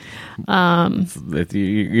pregnant. Right.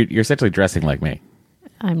 You're essentially dressing like me.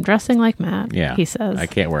 I'm dressing like Matt, Yeah. he says. I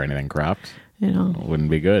can't wear anything cropped. It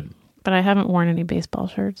wouldn't be good. But I haven't worn any baseball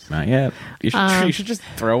shirts. Not yet. You should just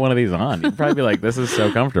throw one of these on. You'd probably be like, this is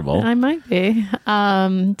so comfortable. I might be.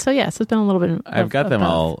 So yes, it's been a little bit I've got them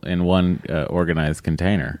all in one organized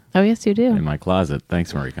container Oh, yes, you do. in my closet.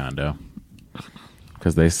 Thanks, Marie Kondo.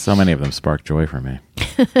 Because so many of them spark joy for me.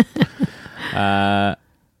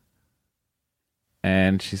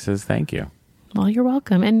 And she says, thank you. Well, you're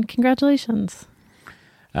welcome. And congratulations.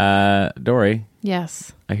 Dory,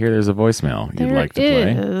 Yes. I hear there's a voicemail you'd like to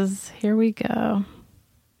play. There is. Here we go.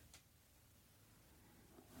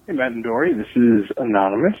 Hey, Matt and Dory, this is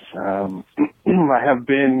Anonymous. I have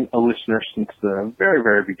been a listener since the very,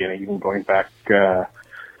 very beginning, even going back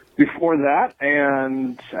before that.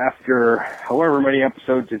 And after however many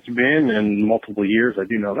episodes it's been, and multiple years, I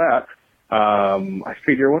do know that, I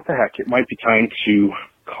figure, what the heck, it might be time to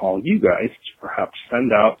call you guys to perhaps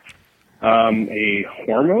send out a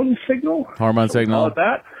hormone signal. Hormone Shall we signal. call it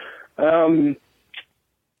that.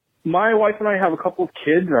 My wife and I have a couple of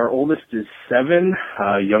kids. Our oldest is 7,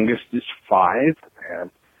 youngest is 5,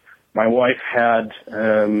 and my wife had,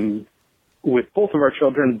 with both of our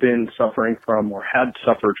children, been suffering from, or had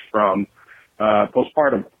suffered from,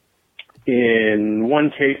 postpartum. In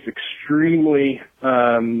one case, it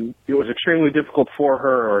was extremely difficult for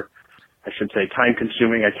her, or I should say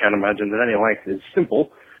time-consuming. I can't imagine that any length is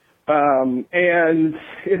simple. And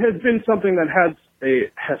it has been something that has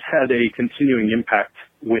had a continuing impact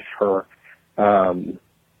with her, to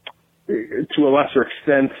a lesser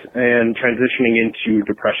extent, and transitioning into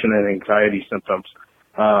depression and anxiety symptoms.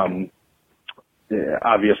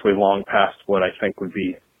 Obviously long past what I think would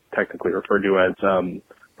be technically referred to as,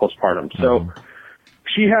 postpartum. So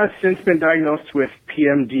she has since been diagnosed with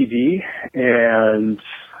PMDD, and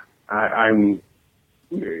I'm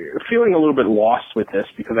feeling a little bit lost with this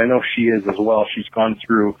because I know she is as well. She's gone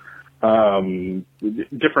through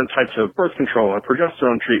different types of birth control and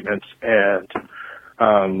progesterone treatments, and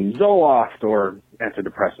Zoloft or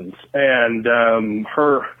antidepressants. And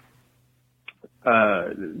her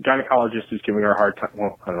gynecologist is giving her a hard time.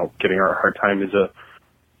 Well, I don't know if giving her a hard time is a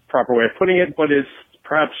proper way of putting it, but is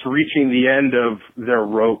perhaps reaching the end of their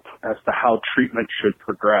rope as to how treatment should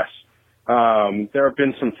progress. There have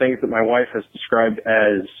been some things that my wife has described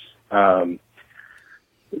as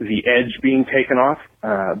the edge being taken off,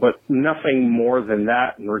 but nothing more than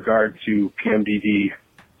that in regard to PMDD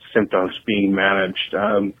symptoms being managed.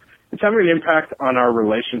 It's having an impact on our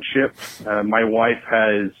relationship. My wife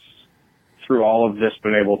has, through all of this,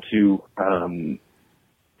 been able to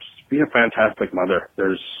be a fantastic mother.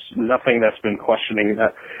 There's nothing that's been questioning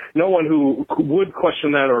that. No one who would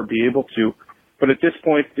question that or be able to. But at this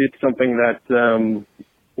point, it's something that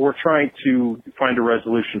we're trying to find a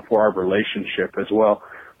resolution for our relationship as well.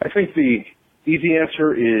 I think the easy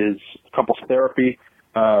answer is couples therapy,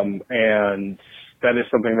 and that is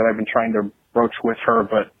something that I've been trying to broach with her,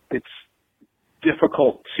 but it's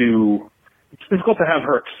difficult to have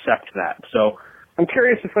her accept that. So I'm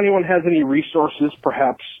curious if anyone has any resources,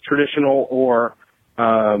 perhaps traditional or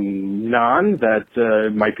non, that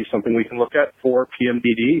might be something we can look at for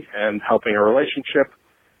PMDD and helping a relationship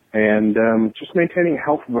and just maintaining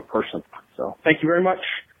health of a person. So thank you very much.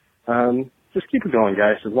 Just keep it going,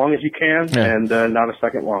 guys, as long as you can, and not a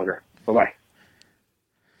second longer. Bye-bye.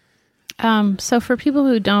 So for people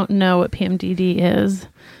who don't know what PMDD is,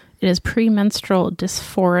 it is premenstrual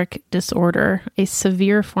dysphoric disorder, a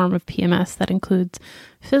severe form of PMS that includes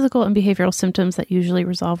physical and behavioral symptoms that usually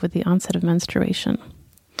resolve with the onset of menstruation.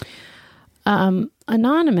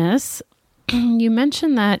 Anonymous, you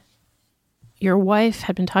mentioned that your wife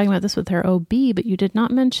had been talking about this with her OB, but you did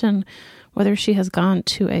not mention whether she has gone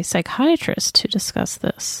to a psychiatrist to discuss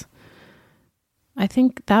this. I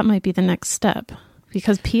think that might be the next step,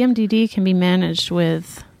 because PMDD can be managed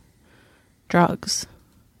with drugs.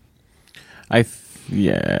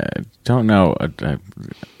 Don't know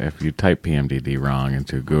if you type PMDD wrong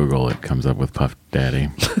into Google, it comes up with Puff Daddy.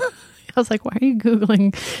 I was like, why are you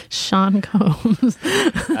Googling Sean Combs?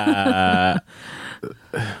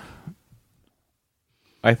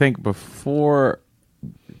 I think before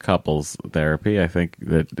couples therapy, I think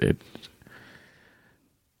that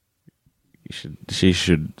she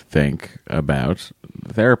should think about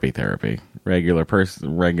therapy,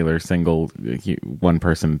 regular single one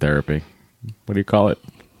person therapy. What do you call it?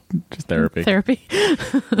 Just therapy.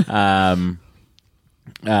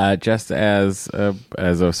 Just as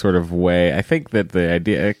a sort of way. I think that the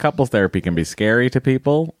idea couples therapy can be scary to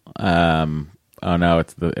people. Oh no,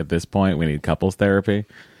 at this point we need couples therapy.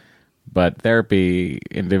 But therapy,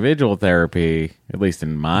 individual therapy, at least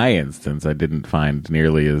in my instance, I didn't find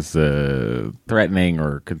nearly as threatening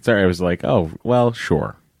or concerned. I was like, oh, well,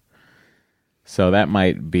 sure. So that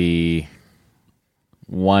might be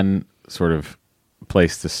one sort of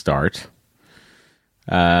place to start.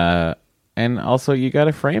 And also, you got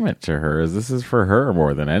to frame it to her as this is for her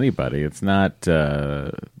more than anybody. It's not,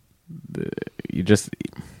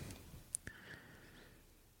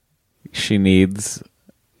 she needs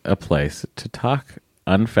a place to talk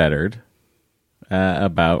unfettered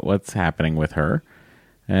about what's happening with her,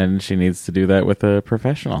 and she needs to do that with a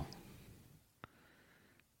professional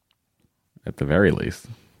at the very least.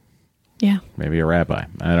 Yeah, maybe a rabbi,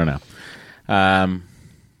 I don't know.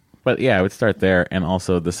 But yeah, I would start there. And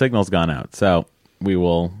also the signal's gone out, so we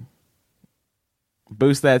will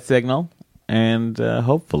boost that signal and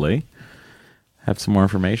hopefully have some more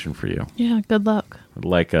information for you. Yeah, good luck. I'd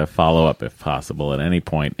like a follow-up if possible at any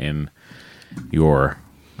point in your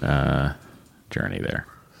journey there.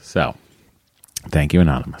 So, thank you,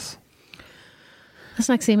 Anonymous. This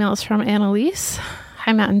next email is from Annalise.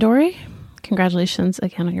 Hi, Matt and Dory. Congratulations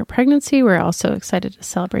again on your pregnancy. We're also excited to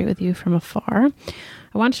celebrate with you from afar.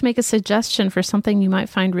 I wanted to make a suggestion for something you might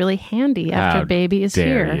find really handy after baby is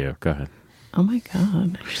here. Dare you? Go ahead. Oh my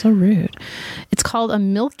God, you're so rude. It's called a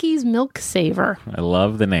Milky's Milk Saver. I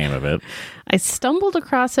love the name of it. I stumbled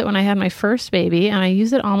across it when I had my first baby, and I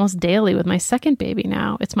use it almost daily with my second baby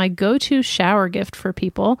now. It's my go-to shower gift for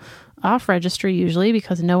people, off registry usually,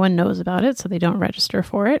 because no one knows about it, so they don't register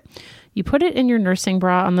for it. You put it in your nursing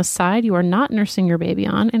bra on the side you are not nursing your baby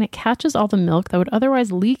on, and it catches all the milk that would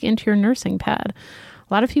otherwise leak into your nursing pad.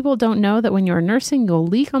 A lot of people don't know that when you are nursing, you'll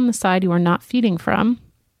leak on the side you are not feeding from,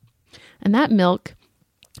 and that milk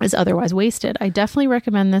is otherwise wasted. I definitely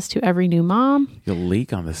recommend this to every new mom. You'll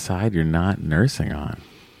leak on the side you're not nursing on.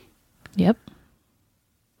 Yep.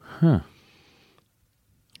 Huh.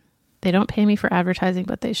 They don't pay me for advertising,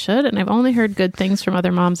 but they should. And I've only heard good things from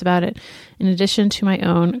other moms about it, in addition to my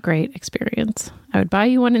own great experience. I would buy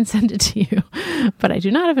you one and send it to you, but I do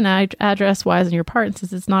not have an address wise on your part. And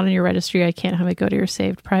since it's not in your registry, I can't have it go to your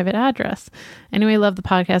saved private address. Anyway, love the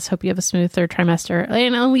podcast. Hope you have a smooth third trimester.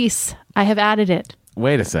 And Elise, I have added it.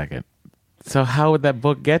 Wait a second. So how would that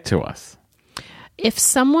book get to us? If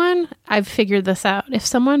someone, I've figured this out, if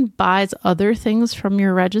someone buys other things from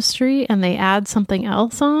your registry and they add something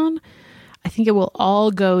else on, I think it will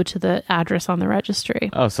all go to the address on the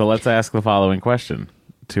registry. Oh, so let's ask the following question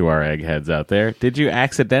to our eggheads out there. Did you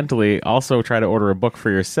accidentally also try to order a book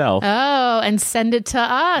for yourself? Oh, and send it to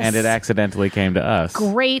us. And it accidentally came to us?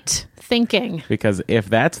 Great thinking. Because if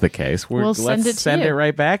that's the case, We'll send let's it to send you. it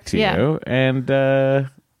right back to Yeah. you. And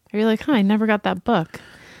You're like, I never got that book.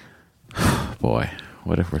 boy,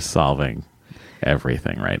 what if we're solving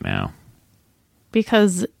everything right now?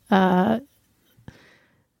 Because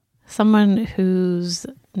someone whose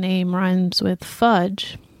name rhymes with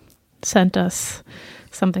fudge sent us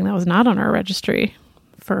something that was not on our registry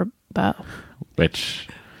for Bo. Which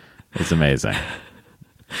is amazing.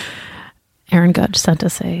 Aaron Gudge sent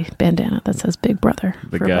us a bandana that says Big Brother.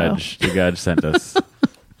 The for Bo. Gudge sent us.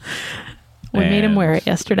 We made him And wear it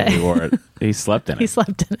yesterday. He wore it. He slept in He it.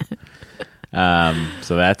 slept in it.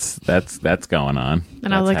 So that's going on.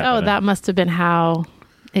 And I was like, That's oh, happening. that must have been how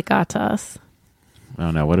it got to us.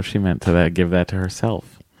 Oh no! What if she meant to give that to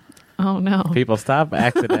herself? Oh, no. People, stop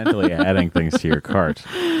accidentally adding things to your cart.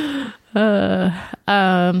 Should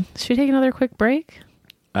we take another quick break?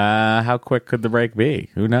 How quick could the break be?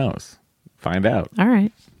 Who knows? Find out. All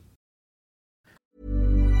right.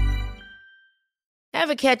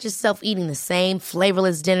 Ever catch yourself eating the same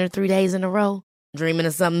flavorless dinner 3 days in a row? Dreaming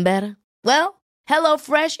of something better? Well,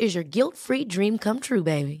 HelloFresh is your guilt-free dream come true,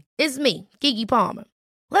 baby. It's me, Keke Palmer.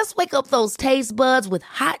 Let's wake up those taste buds with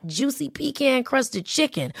hot, juicy pecan-crusted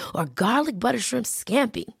chicken or garlic butter shrimp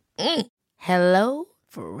scampi. Hello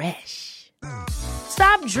Fresh.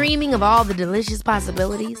 Stop dreaming of all the delicious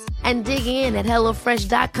possibilities and dig in at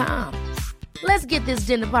HelloFresh.com. Let's get this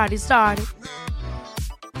dinner party started.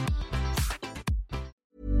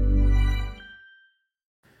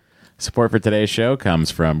 Support for today's show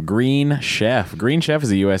comes from Green Chef. Green Chef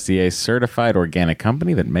is a USDA certified organic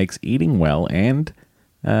company that makes eating well and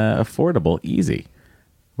affordable easy,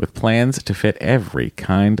 with plans to fit every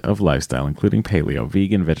kind of lifestyle, including paleo,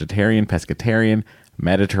 vegan, vegetarian, pescatarian,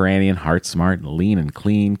 Mediterranean, heart smart, lean and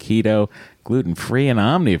clean, keto, gluten-free, and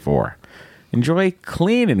omnivore. Enjoy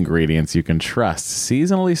clean ingredients you can trust,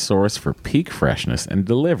 seasonally sourced for peak freshness and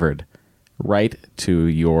delivered right to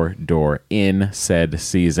your door in said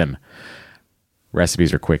season.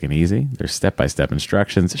 Recipes are quick and easy. There's step-by-step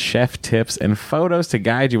instructions, chef tips, and photos to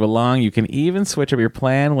guide you along. You can even switch up your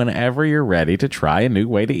plan whenever you're ready to try a new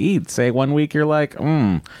way to eat. Say one week you're like,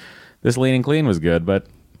 this lean and clean was good, but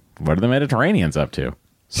what are the Mediterraneans up to?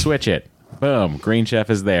 Switch it. Boom. Green Chef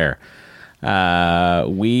is there.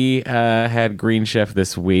 We had Green Chef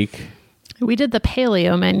this week. We did the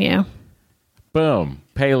paleo menu. Boom.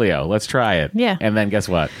 Paleo. Let's try it. Yeah. And then guess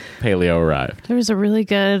what? Paleo arrived. There was a really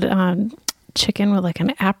good chicken with like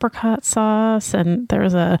an apricot sauce, and there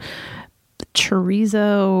was a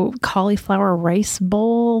chorizo cauliflower rice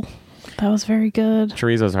bowl. That was very good.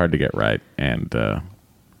 Chorizo's hard to get right. And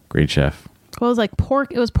Green Chef. Well, it was like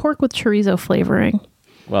pork. It was pork with chorizo flavoring.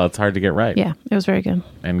 Well, it's hard to get right. Yeah, it was very good.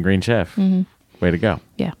 And Green Chef. Way to go.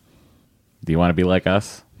 Yeah. Do you want to be like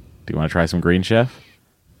us? Do you want to try some Green Chef?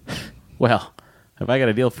 Well, have I got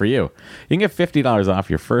a deal for you? You can get $50 off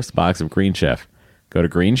your first box of Green Chef. Go to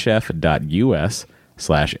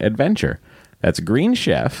greenchef.us/adventure. That's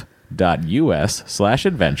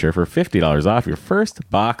greenchef.us/adventure for $50 off your first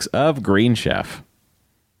box of Green Chef.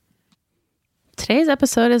 Today's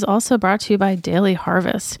episode is also brought to you by Daily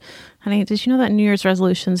Harvest. Honey, did you know that New Year's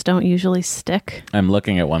resolutions don't usually stick? I'm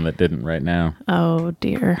looking at one that didn't right now. Oh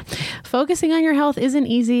dear. Focusing on your health isn't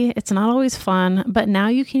easy. It's not always fun, but now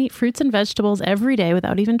you can eat fruits and vegetables every day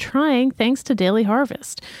without even trying thanks to Daily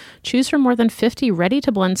Harvest. Choose from more than 50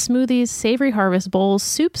 ready-to-blend smoothies, savory harvest bowls,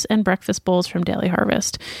 soups, and breakfast bowls from Daily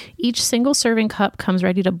Harvest. Each single serving cup comes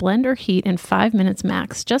ready to blend or heat in 5 minutes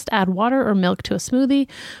max. Just add water or milk to a smoothie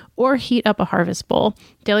or heat up a harvest bowl.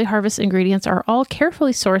 Daily Harvest ingredients are all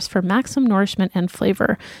carefully sourced for maximum nourishment and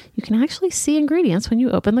flavor. You can actually see ingredients when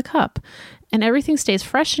you open the cup. And everything stays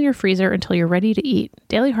fresh in your freezer until you're ready to eat.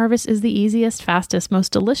 Daily Harvest is the easiest, fastest,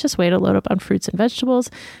 most delicious way to load up on fruits and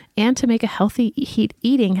vegetables and to make a healthy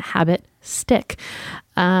eating habit stick.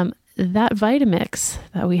 That Vitamix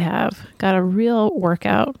that we have gets a real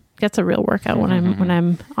workout when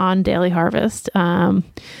I'm on Daily Harvest.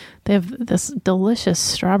 They have this delicious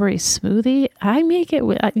strawberry smoothie. I make it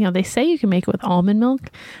with, they say you can make it with almond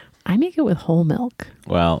milk. I make it with whole milk.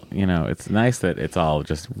 Well, it's nice that it's all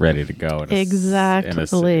just ready to go.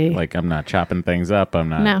 Exactly. Like I'm not chopping things up. I'm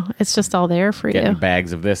not No, it's just all there for getting you.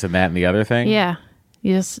 bags of this and that and the other thing. Yeah.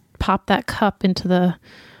 You just pop that cup into the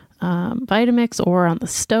Vitamix or on the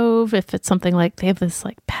stove. If it's something like, they have this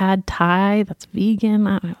like pad thai that's vegan.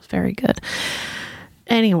 I don't know. It's very good.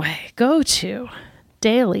 Anyway, go to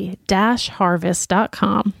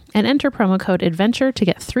daily-harvest.com and enter promo code adventure to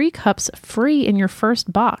get 3 cups free in your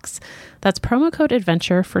first box. That's promo code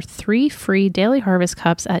adventure for 3 free Daily Harvest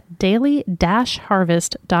cups at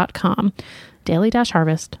daily-harvest.com.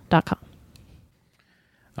 daily-harvest.com.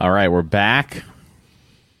 All right, we're back.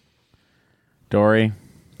 Dory,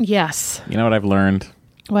 Yes. you know what I've learned?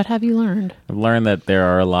 What have you learned? I've learned that there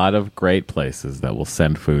are a lot of great places that will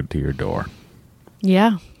send food to your door.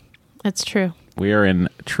 Yeah, it's true. We are in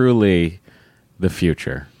truly the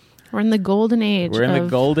future. We're in the golden age. We're in the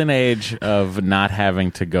golden age of not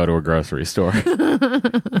having to go to a grocery store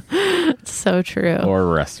It's so true. or a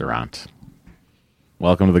restaurant.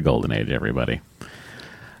 Welcome to the golden age, everybody.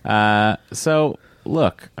 So,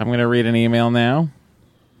 look, I'm going to read an email now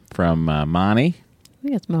from Moni. I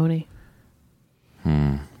think it's Moni.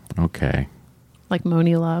 Okay. Like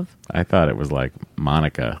Moni Love. I thought it was like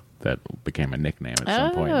Monica that became a nickname at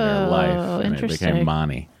some point in their life. And it interesting. became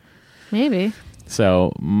Moni. Maybe.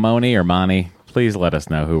 So, Moni or Moni, please let us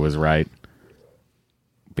know who was right.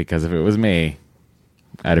 Because if it was me,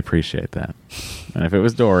 I'd appreciate that. And if it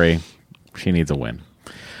was Dory, she needs a win.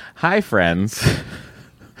 Hi, friends.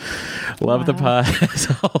 Love the pod as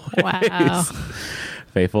always. Wow.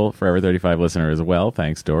 Faithful Forever 35 listener as well.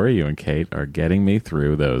 Thanks, Dory. You and Kate are getting me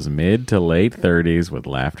through those mid to late 30s with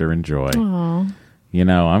laughter and joy. Aw.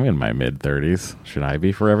 I'm in my mid 30s. Should I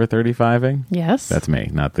be Forever 35ing? Yes. That's me,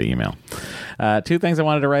 not the email. 2 things I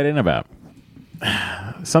wanted to write in about.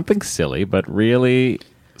 Something silly, but really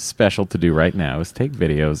special to do right now is take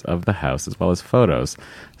videos of the house as well as photos.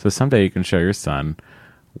 So someday you can show your son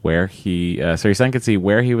where so your son can see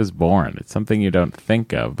where he was born. It's something you don't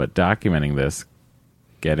think of, but documenting this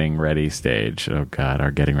getting ready stage, oh God,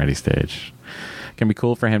 our getting ready stage, can be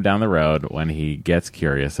cool for him down the road when he gets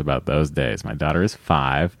curious about those days. My daughter is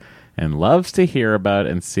 5 and loves to hear about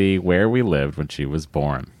and see where we lived when she was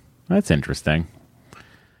born. That's interesting.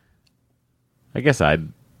 I guess I'd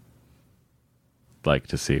like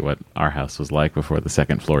to see what our house was like before the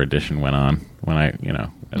second floor edition went on when I,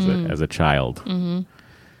 as a child. Mm-hmm.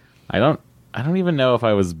 I don't even know if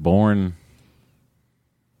I was born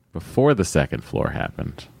before the second floor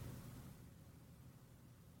happened.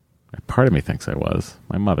 Part of me thinks I was.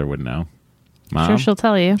 My mother would know. Mom? Sure, she'll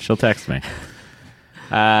tell you. She'll text me.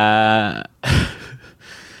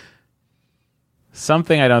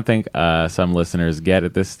 Something I don't think some listeners get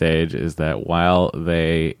at this stage is that while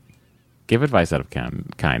they give advice out of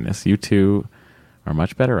kindness, you two are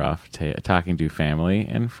much better off talking to family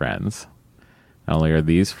and friends. Not only are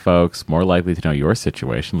these folks more likely to know your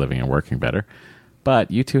situation, living and working better,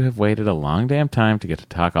 but you two have waited a long damn time to get to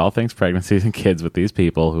talk all things pregnancies and kids with these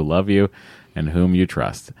people who love you and whom you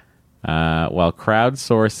trust. While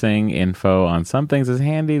crowdsourcing info on some things is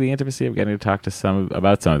handy, the intimacy of getting to talk to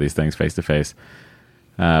about some of these things face to face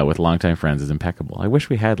with longtime friends is impeccable. I wish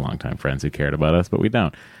we had longtime friends who cared about us, but we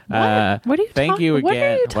don't. What are you thank you again. What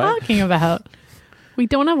are you talking about? We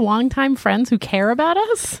don't have longtime friends who care about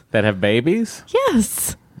us? That have babies?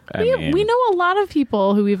 Yes. I mean, we know a lot of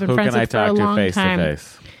people who we've been who friends can I with for a talk to long face time. to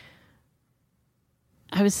face?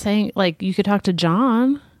 I was saying, like, you could talk to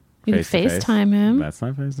John. You could Face to face? FaceTime him. That's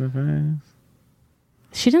not face to face.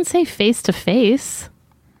 She didn't say face to face.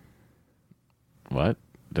 What?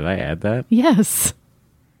 Did I add that? Yes.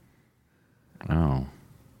 Oh.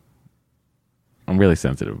 I'm really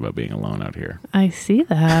sensitive about being alone out here. I see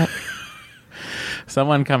that.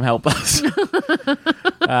 Someone come help us.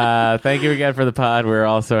 Thank you again for the pod. We're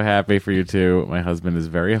all so happy for you too. My husband is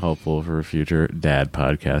very hopeful for a future dad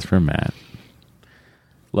podcast for Matt.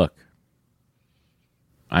 Look,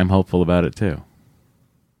 I'm hopeful about it too.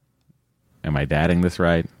 Am I dadding this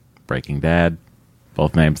right? Breaking Dad.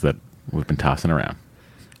 Both names that we've been tossing around.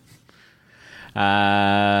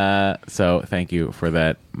 So thank you for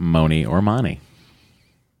that, Moni or Moni.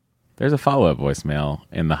 There's a follow-up voicemail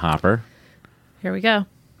in the hopper. Here we go.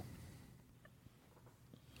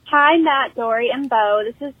 Hi, Matt, Dory, and Bo.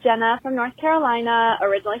 This is Jenna from North Carolina,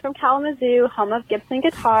 originally from Kalamazoo, home of Gibson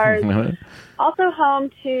Guitars, also home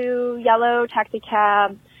to Yellow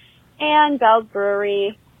Taxicab and Bell's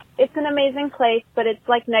Brewery. It's an amazing place, but it's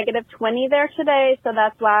like -20 there today, so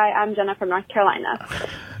that's why I'm Jenna from North Carolina.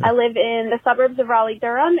 I live in the suburbs of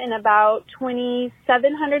Raleigh-Durham in about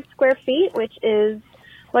 2,700 square feet, which is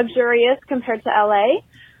luxurious compared to LA.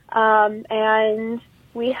 And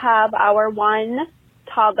we have our one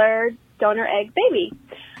toddler donor egg baby.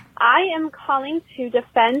 I am calling to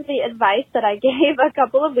defend the advice that I gave a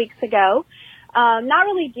couple of weeks ago. Not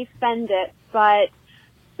really defend it, but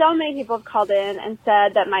so many people have called in and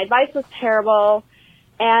said that my advice was terrible,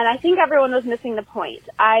 and I think everyone was missing the point.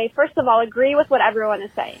 I, first of all, agree with what everyone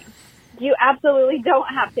is saying. You absolutely don't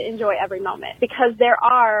have to enjoy every moment, because there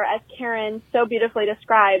are, as Karen so beautifully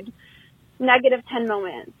described, negative 10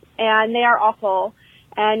 moments, and they are awful,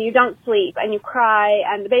 and you don't sleep, and you cry,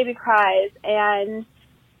 and the baby cries, and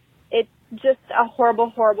it's just a horrible,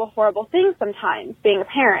 horrible, horrible thing sometimes, being a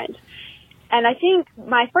parent. And I think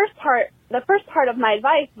the first part of my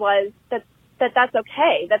advice was that's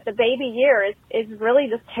okay, that the baby year is really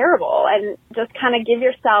just terrible, and just kind of give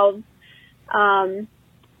yourselves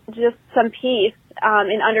just some peace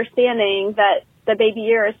in understanding that the baby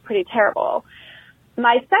year is pretty terrible.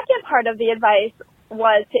 My second part of the advice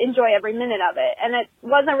was to enjoy every minute of it, and it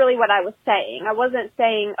wasn't really what I was saying. I wasn't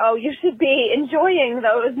saying, oh, you should be enjoying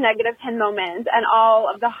those negative 10 moments and all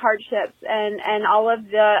of the hardships and all of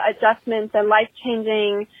the adjustments and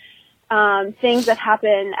life-changing things that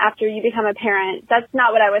happen after you become a parent. That's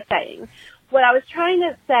not what I was saying. What I was trying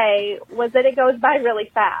to say was that it goes by really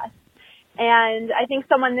fast. And I think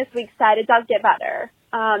someone this week said it does get better.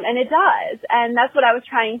 And it does. And that's what I was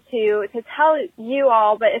trying to tell you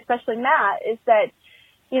all, but especially Matt, is that,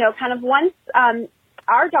 you know, kind of once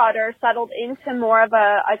our daughter settled into more of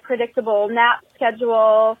a predictable nap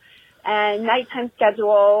schedule and nighttime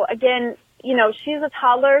schedule, again, you know, she's a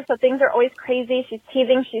toddler, so things are always crazy. She's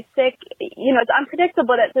teething, she's sick. You know, it's unpredictable,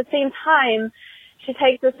 but at the same time, she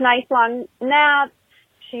takes this nice long nap.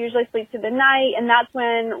 She usually sleeps through the night, and that's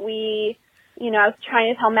when we, you know, I was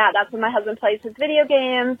trying to tell Matt, that's when my husband plays his video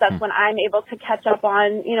games. That's when I'm able to catch up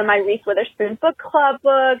on, you know, my Reese Witherspoon book club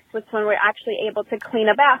books. It's when we're actually able to clean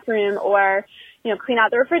a bathroom or, you know, clean out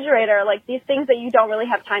the refrigerator, like these things that you don't really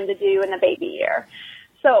have time to do in the baby year.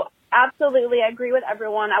 So absolutely, I agree with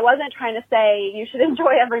everyone. I wasn't trying to say you should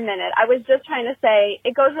enjoy every minute. I was just trying to say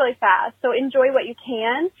it goes really fast. So enjoy what you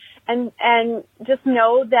can, and just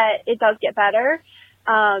know that it does get better,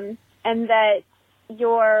 and that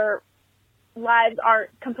your lives aren't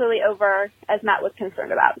completely over, as Matt was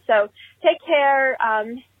concerned about. So take care,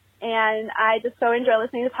 and I just so enjoy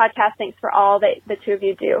listening to the podcast. Thanks for all that the two of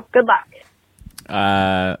you do. Good luck.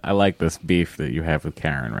 I like this beef that you have with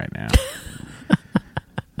Karen right now.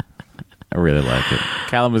 I really like it.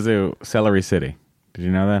 Kalamazoo, Celery City. Did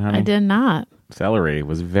you know that, honey? I did not. Celery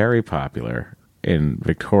was very popular in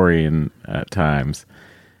Victorian times,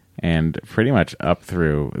 and pretty much up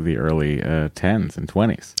through the early 10s and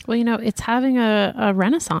 20s. Well, you know, it's having a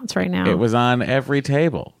renaissance right now. It was on every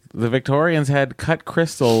table. The Victorians had cut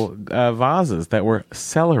crystal vases that were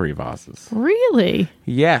celery vases. Really?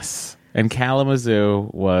 Yes. And Kalamazoo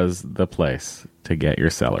was the place to get your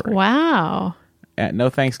celery. Wow. No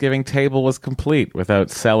Thanksgiving table was complete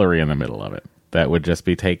without celery in the middle of it. That would just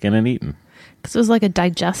be taken and eaten. Because it was like a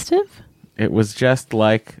digestive? It was just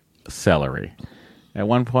like celery. At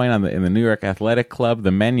one point in the New York Athletic Club,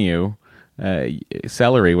 the menu,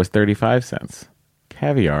 celery was 35 cents.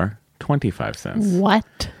 Caviar, 25 cents.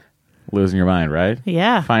 What? Losing your mind, right?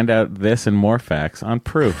 Yeah. Find out this and more facts on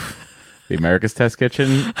Proof, the America's Test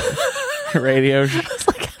Kitchen radio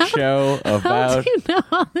show about... How do you know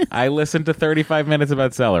all this? I listened to 35 minutes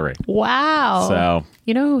about celery. Wow. So...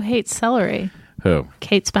 You know who hates celery? Who?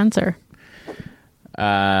 Kate Spencer.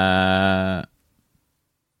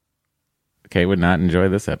 Kate would not enjoy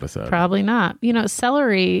this episode. Probably not. You know,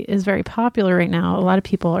 celery is very popular right now. A lot of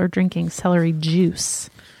people are drinking celery juice.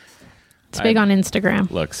 It's big on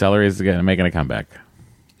Instagram. Look, celery is making a comeback.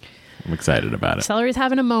 I'm excited about it. Celery's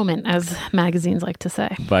having a moment, as magazines like to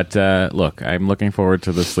say. But look, I'm looking forward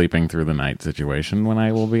to the sleeping through the night situation when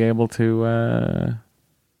I will be able to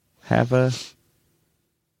have a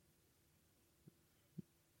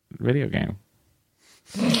video game.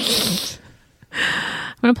 I'm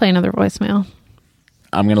going to play another voicemail.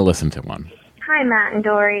 I'm going to listen to one. Hi, Matt and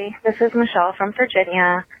Dory. This is Michelle from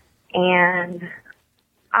Virginia, and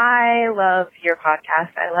I love your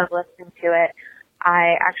podcast. I love listening to it.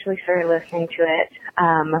 I actually started listening to it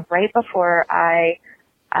right before I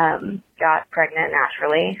got pregnant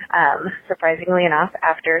naturally. Surprisingly enough,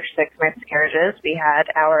 after 6 miscarriages, we had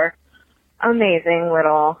our amazing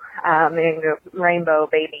little rainbow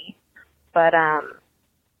baby. But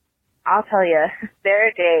I'll tell you, there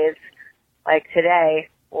are days like today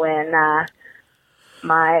when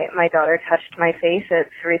My daughter touched my face at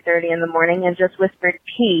 3:30 in the morning and just whispered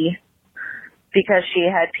pee because she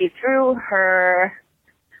had peed through her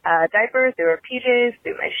diaper, through her PJs,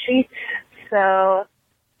 through my sheets. So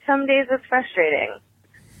some days it's frustrating.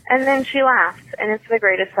 And then she laughs, and it's the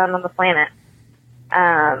greatest sound on the planet.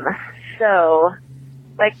 So,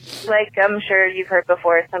 like I'm sure you've heard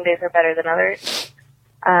before, some days are better than others.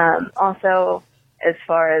 Also, as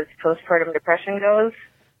far as postpartum depression goes,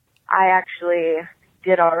 I actually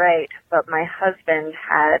did all right, but my husband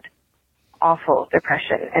had awful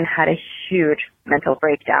depression and had a huge mental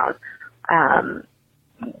breakdown.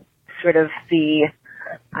 Sort of the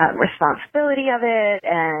responsibility of it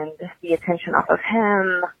and the attention off of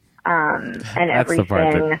him and That's the part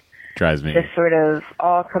everything that drives me just sort of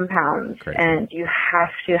all compounds. crazy. And you have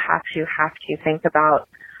to think about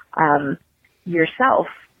yourself.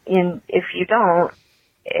 If you don't,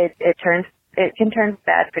 it can turn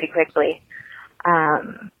bad pretty quickly.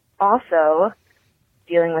 Also,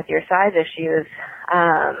 dealing with your size issues.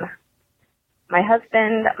 My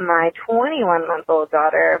husband, my 21-month-old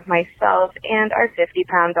daughter, myself, and our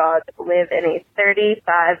 50-pound dog live in a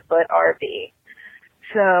 35-foot RV.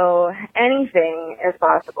 So anything is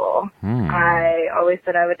possible. I always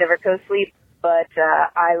said I would never co-sleep, but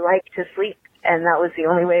I like to sleep, and that was the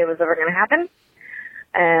only way it was ever going to happen.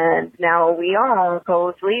 And now we all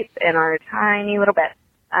co-sleep in our tiny little bed.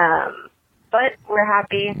 But we're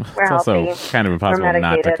happy. We're It's healthy. also kind of impossible we're not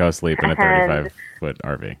to medicated, co-sleep in a and 35-foot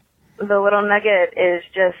RV. the little nugget is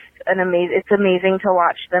just it's amazing to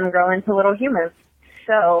watch them grow into little humans.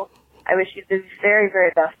 So I wish you the very,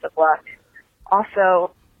 very best of luck.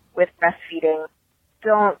 Also, with breastfeeding,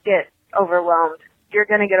 don't get overwhelmed. You're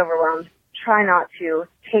going to get overwhelmed. Try not to.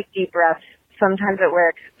 Take deep breaths. Sometimes it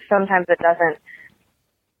works. Sometimes it doesn't.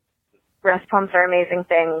 Breast pumps are amazing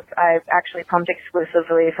things. I've actually pumped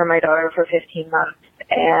exclusively for my daughter for 15 months,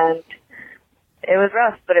 and it was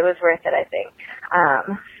rough, but it was worth it, I think.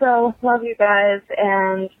 So, love you guys,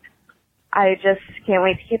 and I just can't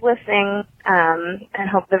wait to keep listening, and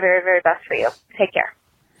hope the very, very best for you. Take care.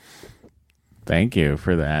 Thank you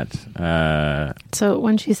for that. So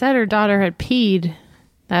when she said her daughter had peed,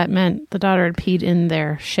 that meant the daughter had peed in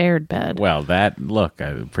their shared bed. Well, look, I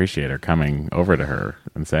appreciate her coming over to her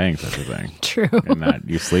and saying such a thing. True. And not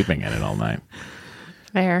you sleeping in it all night.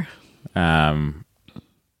 Fair.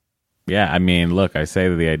 Yeah, I mean, look, I say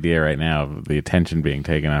the idea right now of the attention being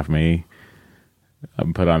taken off me,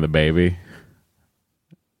 put on the baby.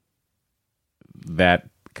 That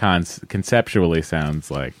conceptually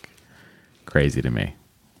sounds like crazy to me.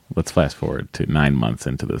 Let's fast forward to 9 months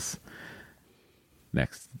into this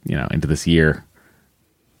into this year,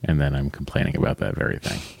 and then I'm complaining about that very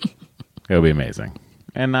thing. It would be amazing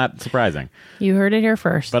and not surprising. You heard it here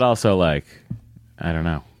first. But also, like, I don't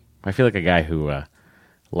know. I feel like a guy who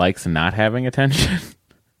likes not having attention.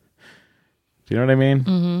 Do you know what I mean?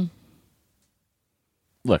 Mm-hmm.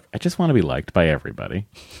 Look, I just want to be liked by everybody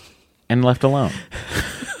and left alone.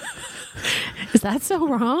 Is that so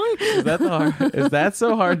wrong? Is that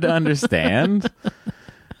so hard to understand?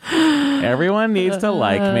 Everyone needs to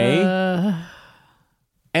like me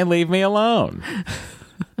and leave me alone.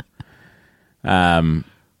 Yeah.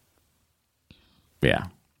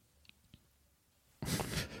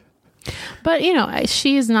 But,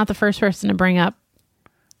 she is not the first person to bring up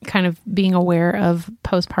kind of being aware of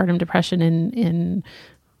postpartum depression in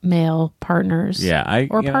male partners. Yeah.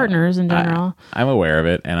 Or partners in general. I'm aware of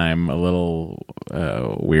it, and I'm a little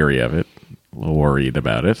weary of it, a little worried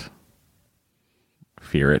about it.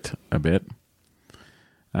 Fear it a bit.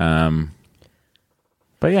 But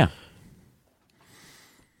yeah.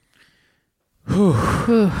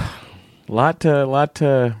 Whew. Lot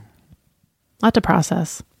to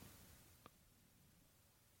process.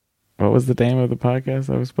 What was the name of the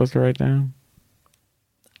podcast I was supposed to write down?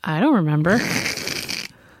 I don't remember.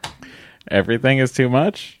 Everything is too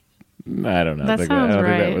much? I don't know. That I sounds don't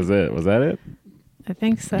right. think that was it. Was that it? I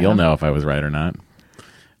think so. You'll know if I was right or not.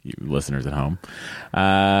 You listeners at home.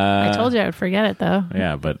 I told you I would forget it, though.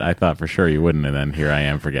 Yeah, but I thought for sure you wouldn't, and then here I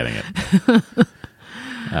am forgetting it.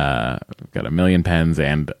 Got 1,000,000 pens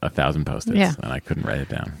and 1,000 Post-its, Yeah. and I couldn't write it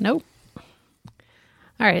down. Nope.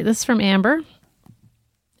 All right, this is from Amber.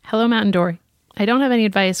 Hello, Matt and Dory. I don't have any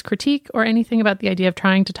advice, critique, or anything about the idea of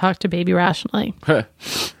trying to talk to baby rationally.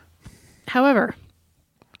 However,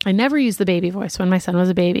 I never used the baby voice when my son was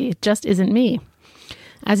a baby. It just isn't me.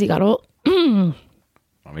 As he got old... Want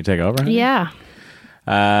me to take over? Yeah.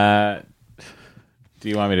 Do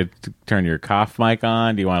you want me to turn your cough mic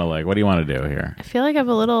on? Do you want to what do you want to do here? I feel like I have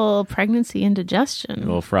a little pregnancy indigestion. A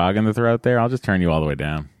little frog in the throat there? I'll just turn you all the way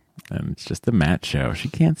down. And it's just a Matt show. She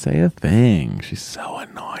can't say a thing. She's so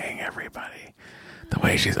annoying, everybody. The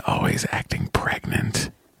way she's always acting pregnant.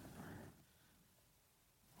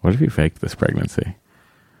 What if you faked this pregnancy?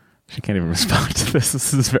 She can't even respond to this.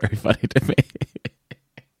 This is very funny to me.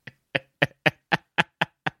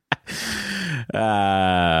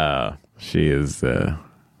 She's a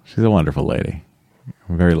wonderful lady.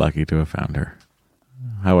 I'm very lucky to have found her.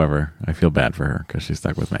 However, I feel bad for her because she's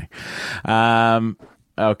stuck with me.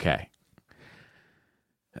 Okay.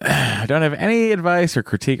 I don't have any advice or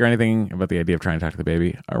critique or anything about the idea of trying to talk to the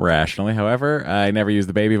baby irrationally. However, I never used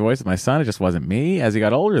the baby voice with my son. It just wasn't me. As he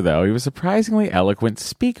got older, though, he was a surprisingly eloquent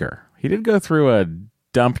speaker. He did go through a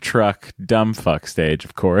dump truck dumb fuck stage,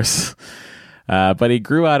 of course. But he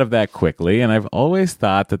grew out of that quickly, and I've always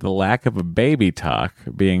thought that the lack of a baby talk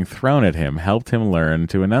being thrown at him helped him learn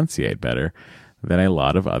to enunciate better than a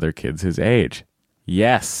lot of other kids his age.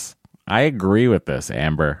 Yes, I agree with this,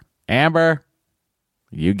 Amber. Amber,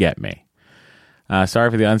 you get me. Sorry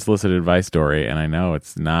for the unsolicited advice story, and I know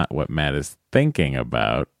it's not what Matt is thinking,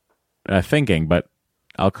 but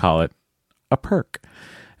I'll call it a perk.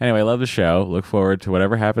 Anyway, love the show. Look forward to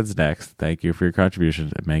whatever happens next. Thank you for your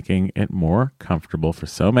contributions and making it more comfortable for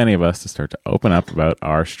so many of us to start to open up about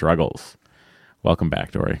our struggles. Welcome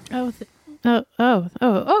back, Dory. Oh,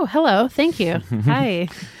 hello. Thank you. Hi.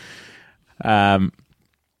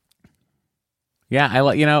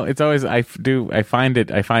 Yeah, it's always, I find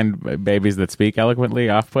babies that speak eloquently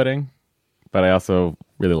off-putting, but I also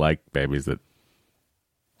really like babies that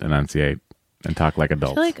enunciate and talk like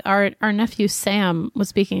adults. I feel like our nephew Sam was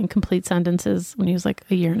speaking in complete sentences when he was like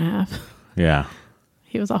a year and a half. Yeah.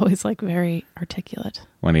 He was always like very articulate.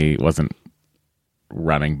 When he wasn't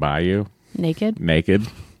running by you. Naked,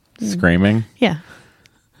 screaming. Yeah.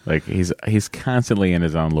 Like he's constantly in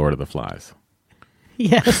his own Lord of the Flies.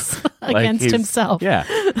 Yes. Against himself. Yeah.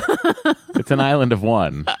 It's an island of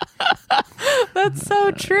one. That's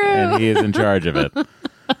so true. And he is in charge of it.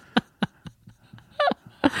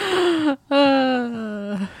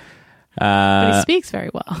 But he speaks very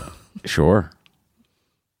well. Sure.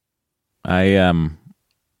 I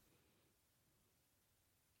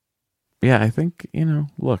think,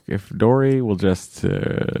 look, if Dory will just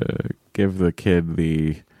give the kid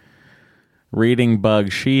the reading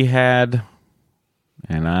bug she had,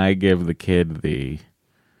 and I give the kid the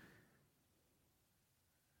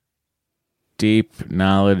deep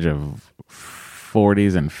knowledge of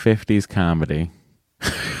 40s and 50s comedy,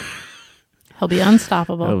 he'll be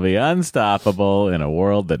unstoppable. He'll be unstoppable in a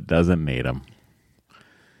world that doesn't need him.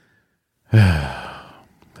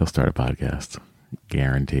 He'll start a podcast.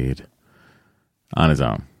 Guaranteed. On his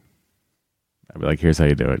own. I'd be like, here's how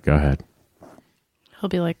you do it. Go ahead. He'll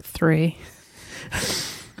be like 3.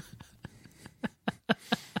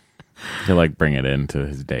 He'll like bring it into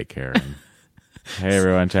his daycare. And, hey,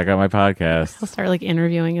 everyone, check out my podcast. He'll start like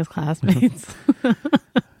interviewing his classmates.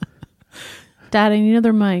 Dad, I need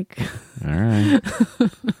another mic. All right.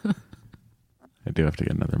 I do have to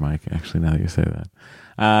get another mic, actually, now that you say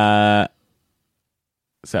that.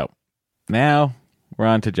 So, now we're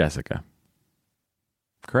on to Jessica.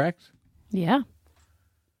 Correct? Yeah.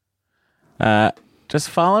 Just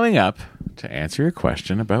following up to answer your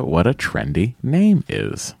question about what a trendy name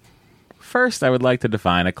is. First, I would like to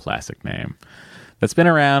define a classic name that's been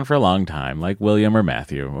around for a long time, like William or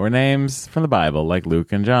Matthew, or names from the Bible like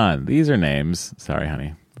Luke and John. These are names, sorry,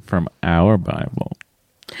 honey, from our Bible.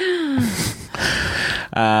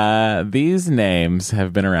 These names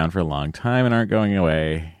have been around for a long time and aren't going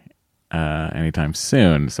away anytime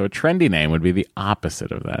soon. So a trendy name would be the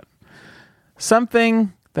opposite of that.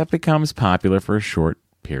 Something that becomes popular for a short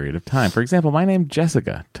period of time. For example, my name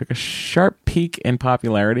Jessica took a sharp peak in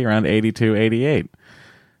popularity around 82, 88.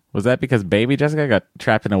 Was that because baby Jessica got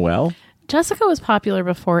trapped in a well? Jessica was popular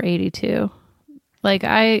before 82. Like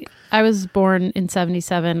I was born in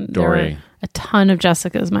 77. Dory. There were a ton of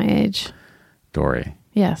Jessicas my age. Dory.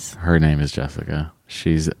 Yes. Her name is Jessica.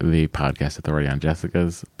 She's the podcast authority on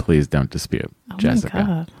Jessicas. Please don't dispute. Jessica. My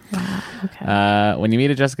God. Wow. Okay. When you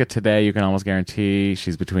meet a Jessica today, you can almost guarantee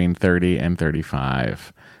she's between 30 and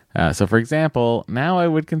 35. So, for example, now I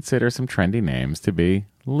would consider some trendy names to be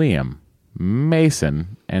Liam,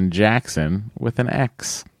 Mason, and Jackson with an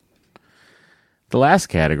X. The last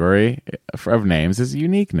category of names is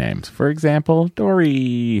unique names. For example,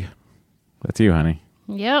 Dory. That's you, honey.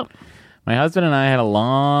 Yep. My husband and I had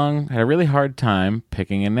a really hard time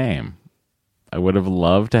picking a name. I would have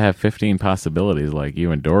loved to have 15 possibilities like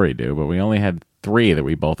you and Dory do, but we only had 3 that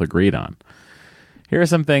we both agreed on. Here are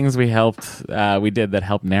some things we did that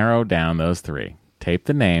helped narrow down those 3. Tape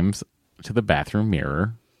the names to the bathroom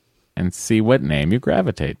mirror. and see what name you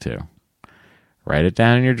gravitate to. Write it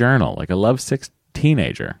down in your journal like a lovesick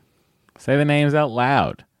teenager. Say the names out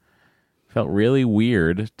loud. Felt really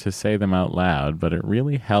weird to say them out loud, but it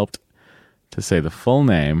really helped to say the full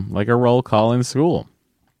name like a roll call in school.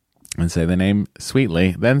 And say the name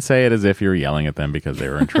sweetly, then say it as if you were yelling at them because they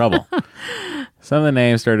were in trouble. Some of the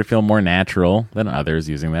names started to feel more natural than others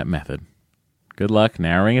using that method. Good luck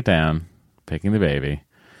narrowing it down, picking the baby.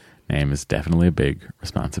 Name is definitely a big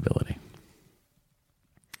responsibility.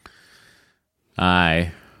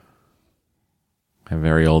 I have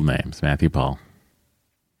very old names. Matthew Paul.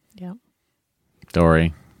 Yeah.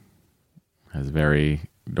 Dory has a very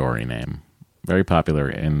Dory name. Very popular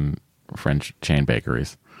in French chain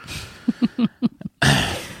bakeries.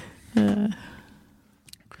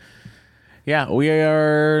 Yeah, we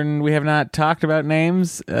have not talked about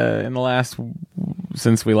names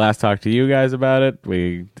since we last talked to you guys about it.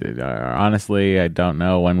 Honestly, I don't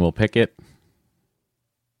know when we'll pick it.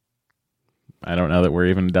 I don't know that we're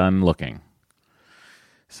even done looking.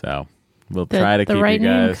 So we'll try to keep you guys the right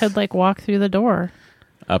name could walk through the door.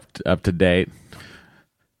 Up to date.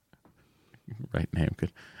 Right name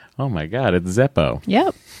could. Oh my God, it's Zeppo.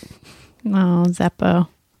 Yep. Oh, Zeppo.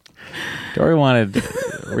 Dory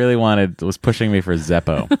was pushing me for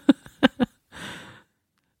Zeppo. I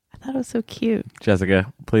thought it was so cute.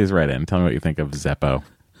 Jessica, please write in. Tell me what you think of Zeppo.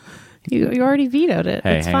 You already vetoed it.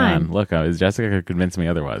 Hey, it's hang fine. on. Look, Jessica could convince me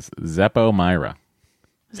otherwise. Zeppo Myra.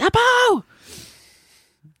 Zeppo!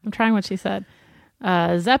 I'm trying what she said.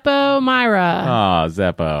 Zeppo Myra. Oh,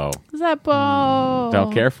 Zeppo. Zeppo.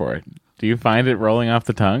 Don't care for it. Do you find it rolling off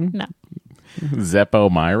the tongue? No.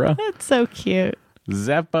 Zeppo Myra? That's so cute.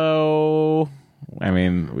 Zeppo. I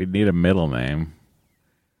mean, we'd need a middle name.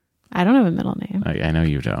 I don't have a middle name. I know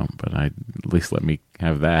you don't, but at least let me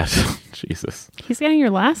have that. Jesus. He's getting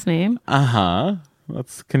your last name. Uh-huh.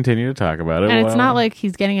 Let's continue to talk about it. And it's not like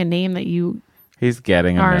he's getting a name that you... He's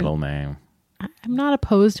getting a middle name. I'm not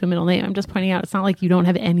opposed to a middle name. I'm just pointing out it's not like you don't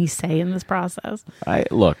have any say in this process. I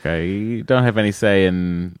don't have any say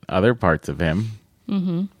in other parts of him.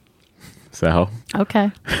 Mm-hmm. So...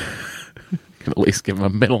 Okay. Can at least give him a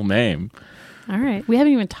middle name. All right. We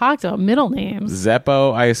haven't even talked about middle names.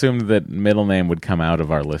 Zeppo, I assumed that middle name would come out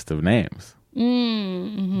of our list of names.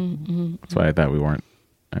 That's why I thought we weren't.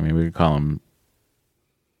 I mean, we could call him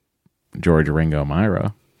George Ringo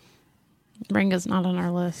Myra. Ringo's not on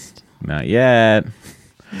our list. Not yet.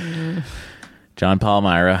 John Paul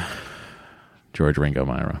Myra. George Ringo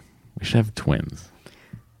Myra. We should have twins.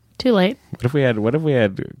 Too late. What if we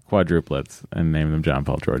had quadruplets and named them John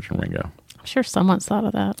Paul, George, and Ringo? I'm sure someone's thought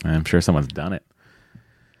of that. I'm sure someone's done it.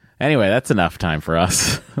 Anyway, that's enough time for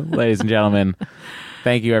us. Ladies and gentlemen,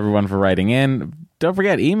 thank you everyone for writing in. Don't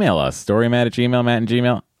forget, email us. DoryandMatt@gmail, Matt and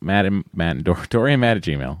Gmail, Dory and Matt at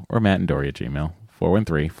Gmail, or Matt and Dory at Gmail.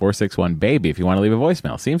 413-461-BABY if you want to leave a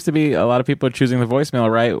voicemail. Seems to be a lot of people are choosing the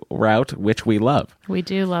voicemail route, which we love. We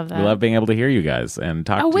do love that. We love being able to hear you guys and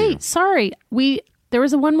talk to you. Oh, wait. Sorry. There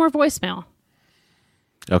was one more voicemail.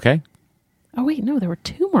 Okay. Oh, wait. No, there were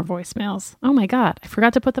two more voicemails. Oh, my God. I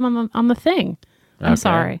forgot to put them on the thing. I'm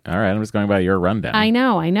sorry. All right. I'm just going by your rundown. I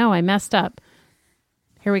know. I messed up.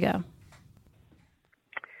 Here we go.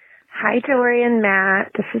 Hi, Dory and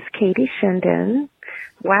Matt. This is Katie Shinden.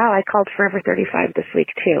 Wow, I called Forever 35 this week,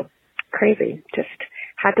 too. Crazy. Just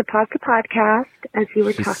had to pause the podcast as you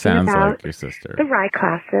were talking sounds about like your sister. The RIE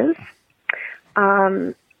classes.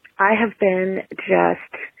 I have been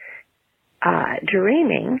just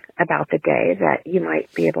dreaming about the day that you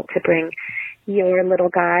might be able to bring your little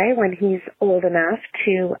guy when he's old enough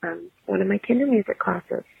to one of my kinder music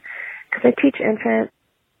classes. Because I teach infant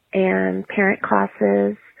and parent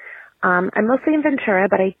classes. I'm mostly in Ventura,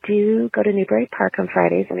 but I do go to Newbury Park on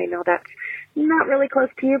Fridays, and I know that's not really close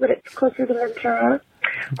to you, but it's closer to Ventura.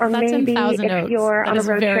 Or that's maybe if you're on a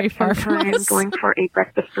road trip sometime going for a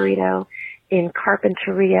breakfast burrito in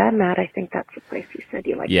Carpinteria. Matt, I think that's the place you said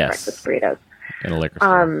you like breakfast burritos. In a liquor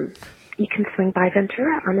store. You can swing by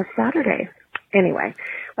Ventura on a Saturday. Anyway,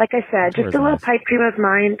 like I said, just a little pipe dream of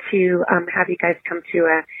mine to have you guys come to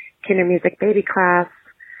a kinder music baby class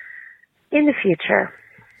in the future.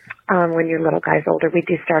 When your little guy's older, we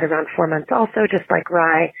do start around 4 months also, just like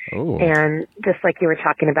RIE. Ooh. And just like you were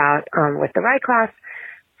talking about with the RIE class,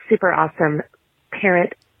 super awesome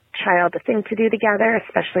parent-child thing to do together,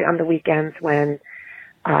 especially on the weekends when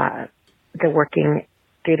the working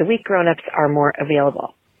through the week grown-ups are more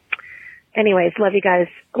available. Anyways, love you guys.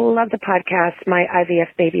 Love the podcast. My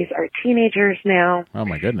IVF babies are teenagers now. Oh,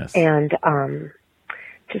 my goodness. And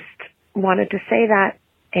just wanted to say that.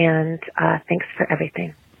 And thanks for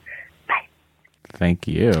everything. Thank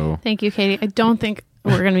you. Thank you, Katie. I don't think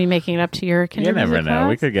we're going to be making it up to your You kindergarten never know. class?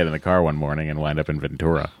 We could get in the car one morning and wind up in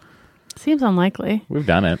Ventura. Seems unlikely. We've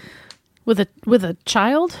done it. With a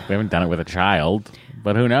child? We haven't done it with a child,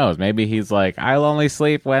 but who knows? Maybe he's like, I'll only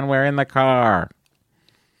sleep when we're in the car.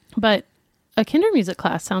 But a kinder music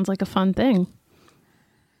class sounds like a fun thing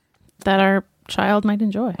that our child might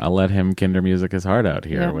enjoy. I'll let him kinder music his heart out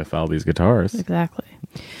here Yeah. with all these guitars. Exactly.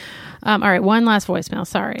 All right, one last voicemail.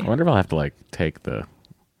 Sorry. I wonder if I'll have to like take the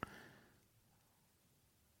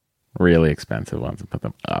really expensive ones and put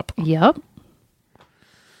them up. Yep.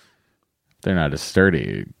 They're not as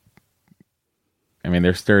sturdy. I mean,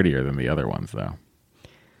 they're sturdier than the other ones, though.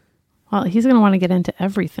 Well, he's going to want to get into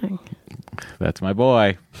everything. That's my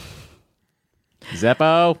boy.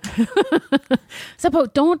 Zeppo.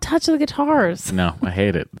 Zeppo, don't touch the guitars. No, I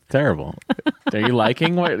hate it. It's terrible. Are you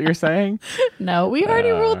liking what you're saying? No, we already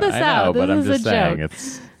ruled this I know, out. This but I'm is just a saying joke.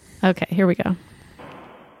 it's Okay, here we go.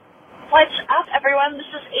 What's up, everyone? This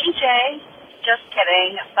is AJ. Just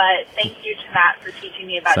kidding, but thank you to Matt for teaching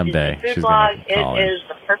me about Someday Disney she's Food Blog. gonna call It in. is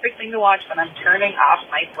the perfect thing to watch when I'm turning off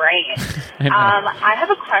my brain. I know. I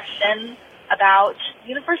have a question about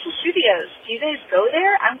Universal Studios. Do you guys go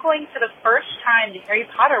there? I'm going for the first time to Harry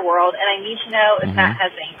Potter World, and I need to know if Matt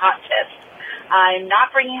has any hot tips. I'm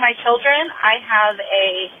not bringing my children. I have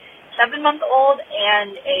a 7-month-old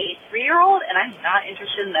and a 3-year-old, and I'm not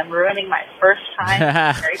interested in them ruining my first time in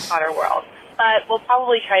Harry Potter World. But we'll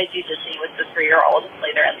probably try to do Disney with the 3-year-old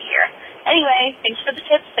later in the year. Anyway, thanks for the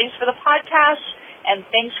tips, thanks for the podcast, and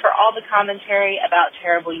thanks for all the commentary about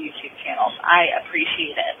terrible YouTube channels. I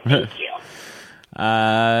appreciate it. Thank you.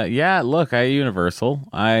 Yeah, look, Universal.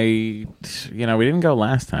 We didn't go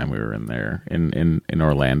last time we were in there in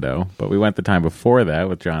Orlando, but we went the time before that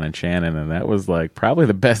with John and Shannon, and that was like probably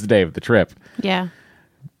the best day of the trip. Yeah.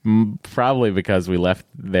 Probably because we left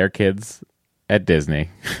their kids at Disney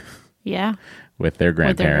Yeah. with their With their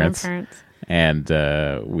grandparents. grandparents. And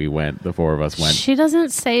the four of us went. She doesn't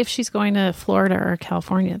say if she's going to Florida or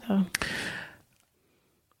California, though.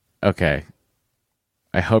 Okay.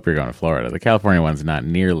 I hope you're going to Florida. The California one's not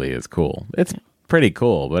nearly as cool. It's pretty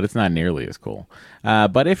cool, but it's not nearly as cool.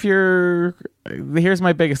 But here's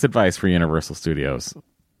my biggest advice for Universal Studios.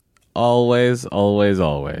 Always, always,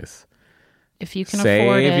 always If you can afford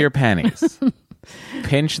save it. your pennies.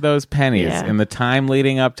 Pinch those pennies Yeah. in the time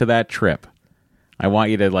leading up to that trip. I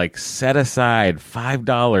want you to set aside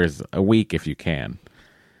 $5 a week if you can,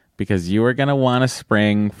 because you are going to want to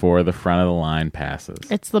spring for the front of the line passes.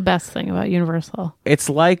 It's the best thing about Universal. It's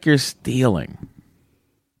like you're stealing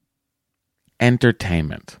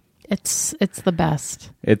entertainment. It's the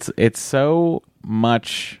best. It's so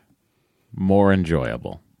much more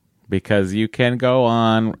enjoyable because you can go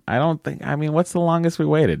on. What's the longest we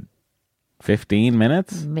waited? 15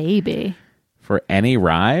 minutes Maybe. for any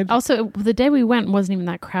ride, Also, the day we went wasn't even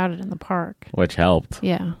that crowded in the park. which helped,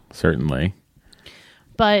 Yeah. certainly.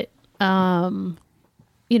 But,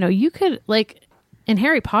 you could, in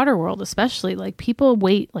Harry Potter World especially, people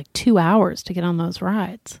wait 2 hours to get on those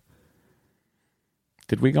rides.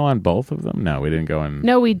 Did we go on both of them? No, we didn't go on.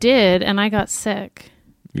 No, we did, and I got sick.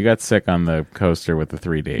 You got sick on the coaster with the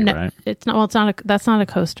 3D, No, right? it's not. Well, it's not. That's not a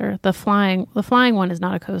coaster. The flying one is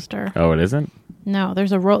not a coaster. Oh, it isn't? No,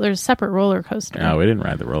 there's a separate roller coaster. No, we didn't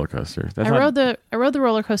ride the roller coaster. That's I not- rode the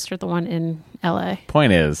roller coaster at the one in LA.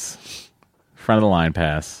 Point is, front of the line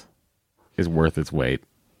pass is worth its weight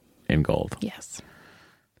in gold. Yes.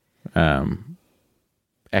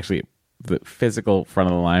 Actually, the physical front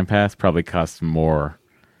of the line pass probably costs more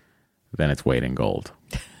than its weight in gold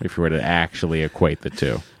if you were to actually equate the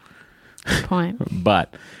two. Good point.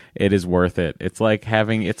 But it is worth it. It's like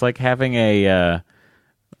having a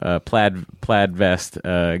plaid vest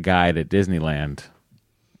guide at Disneyland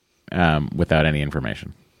without any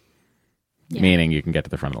information. Yeah. Meaning you can get to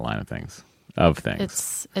the front of the line of things.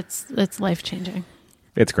 It's life changing.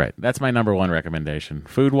 It's great. That's my number one recommendation.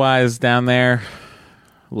 Food wise, down there,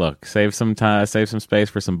 look, save some time, save some space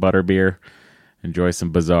for some butter beer. Enjoy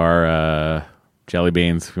some bizarre jelly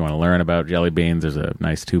beans. If you want to learn about jelly beans, there's a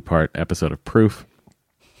nice 2-part episode of Proof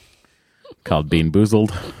called Bean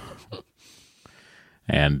Boozled.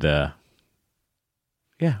 And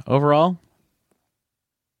overall,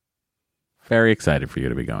 very excited for you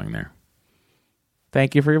to be going there.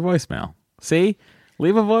 Thank you for your voicemail. See?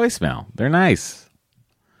 Leave a voicemail. They're nice.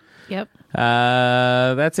 Yep.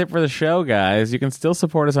 That's it for the show, guys. You can still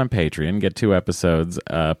support us on Patreon. Get 2 episodes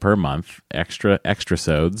per month,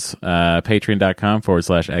 extra-sodes.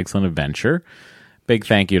 Patreon.com/excellent adventure. Big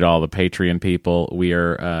thank you to all the Patreon people. We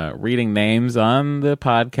are reading names on the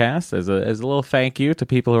podcast as a little thank you to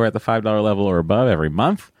people who are at the $5 level or above every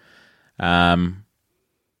month. It's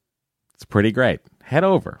pretty great. Head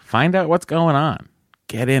over. Find out what's going on.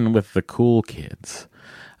 Get in with the cool kids.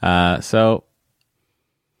 So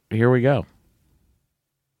here we go.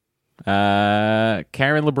 Karen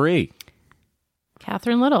Labrie.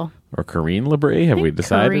 Catherine Little. Or Kareen Labrie, have we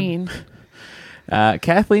decided? Kareen.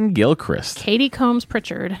 Kathleen Gilchrist. Katie Combs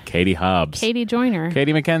Pritchard. Katie Hobbs. Katie Joyner.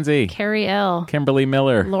 Katie McKenzie. Carrie L. Kimberly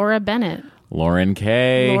Miller. Laura Bennett. Lauren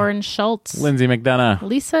K. Lauren Schultz. Lindsay McDonough.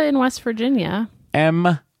 Lisa in West Virginia.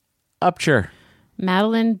 M. Upcher.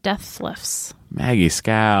 Madeline Deathfliffs. Maggie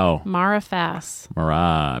Scow. Mara Fass.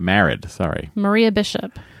 Marid, sorry. Maria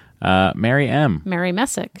Bishop. Mary M. Mary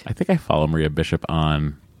Messick. I think I follow Maria Bishop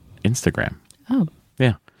on Instagram. Oh.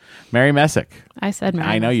 Yeah. Mary Messick. I said Mary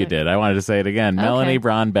I know you Messick. did. I wanted to say it again. Okay. Melanie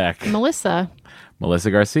Braunbeck.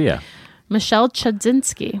 Melissa Garcia. Michelle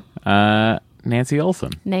Chudzinski. Nancy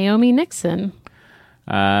Olson. Naomi Nixon.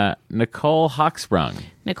 Nicole Hochsprung.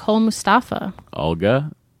 Nicole Mustafa.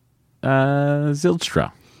 Olga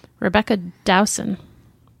Zildstra. Rebecca Dowson.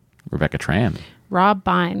 Rebecca Tran. Rob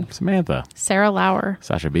Bine. Samantha. Sarah Lauer.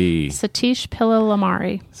 Sasha B. Satish Pilla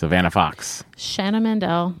Lamari. Savannah Fox. Shanna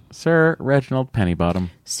Mandel. Sir Reginald Pennybottom.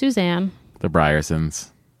 Suzanne. The Bryersons.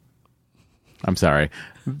 I'm sorry.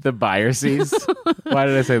 The Byerseys? Why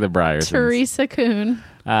did I say the Bryersons? Teresa Kuhn.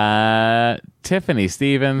 Tiffany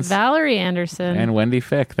Stevens. Valerie Anderson. And Wendy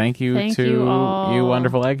Fick. Thank you to you all. you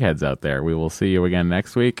wonderful eggheads out there. We will see you again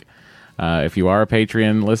next week. If you are a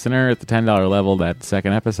Patreon listener at the $10 level, that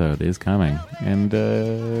second episode is coming. And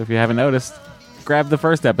if you haven't noticed, grab the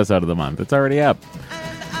first episode of the month. It's already up.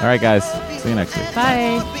 All right, guys. See you next week.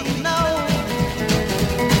 Bye.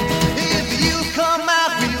 If you come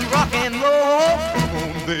out with rock and roll, come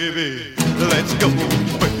on, baby, let's go.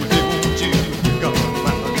 Baby, won't you come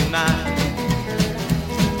out tonight?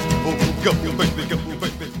 Oh, go, baby, go,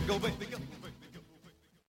 baby.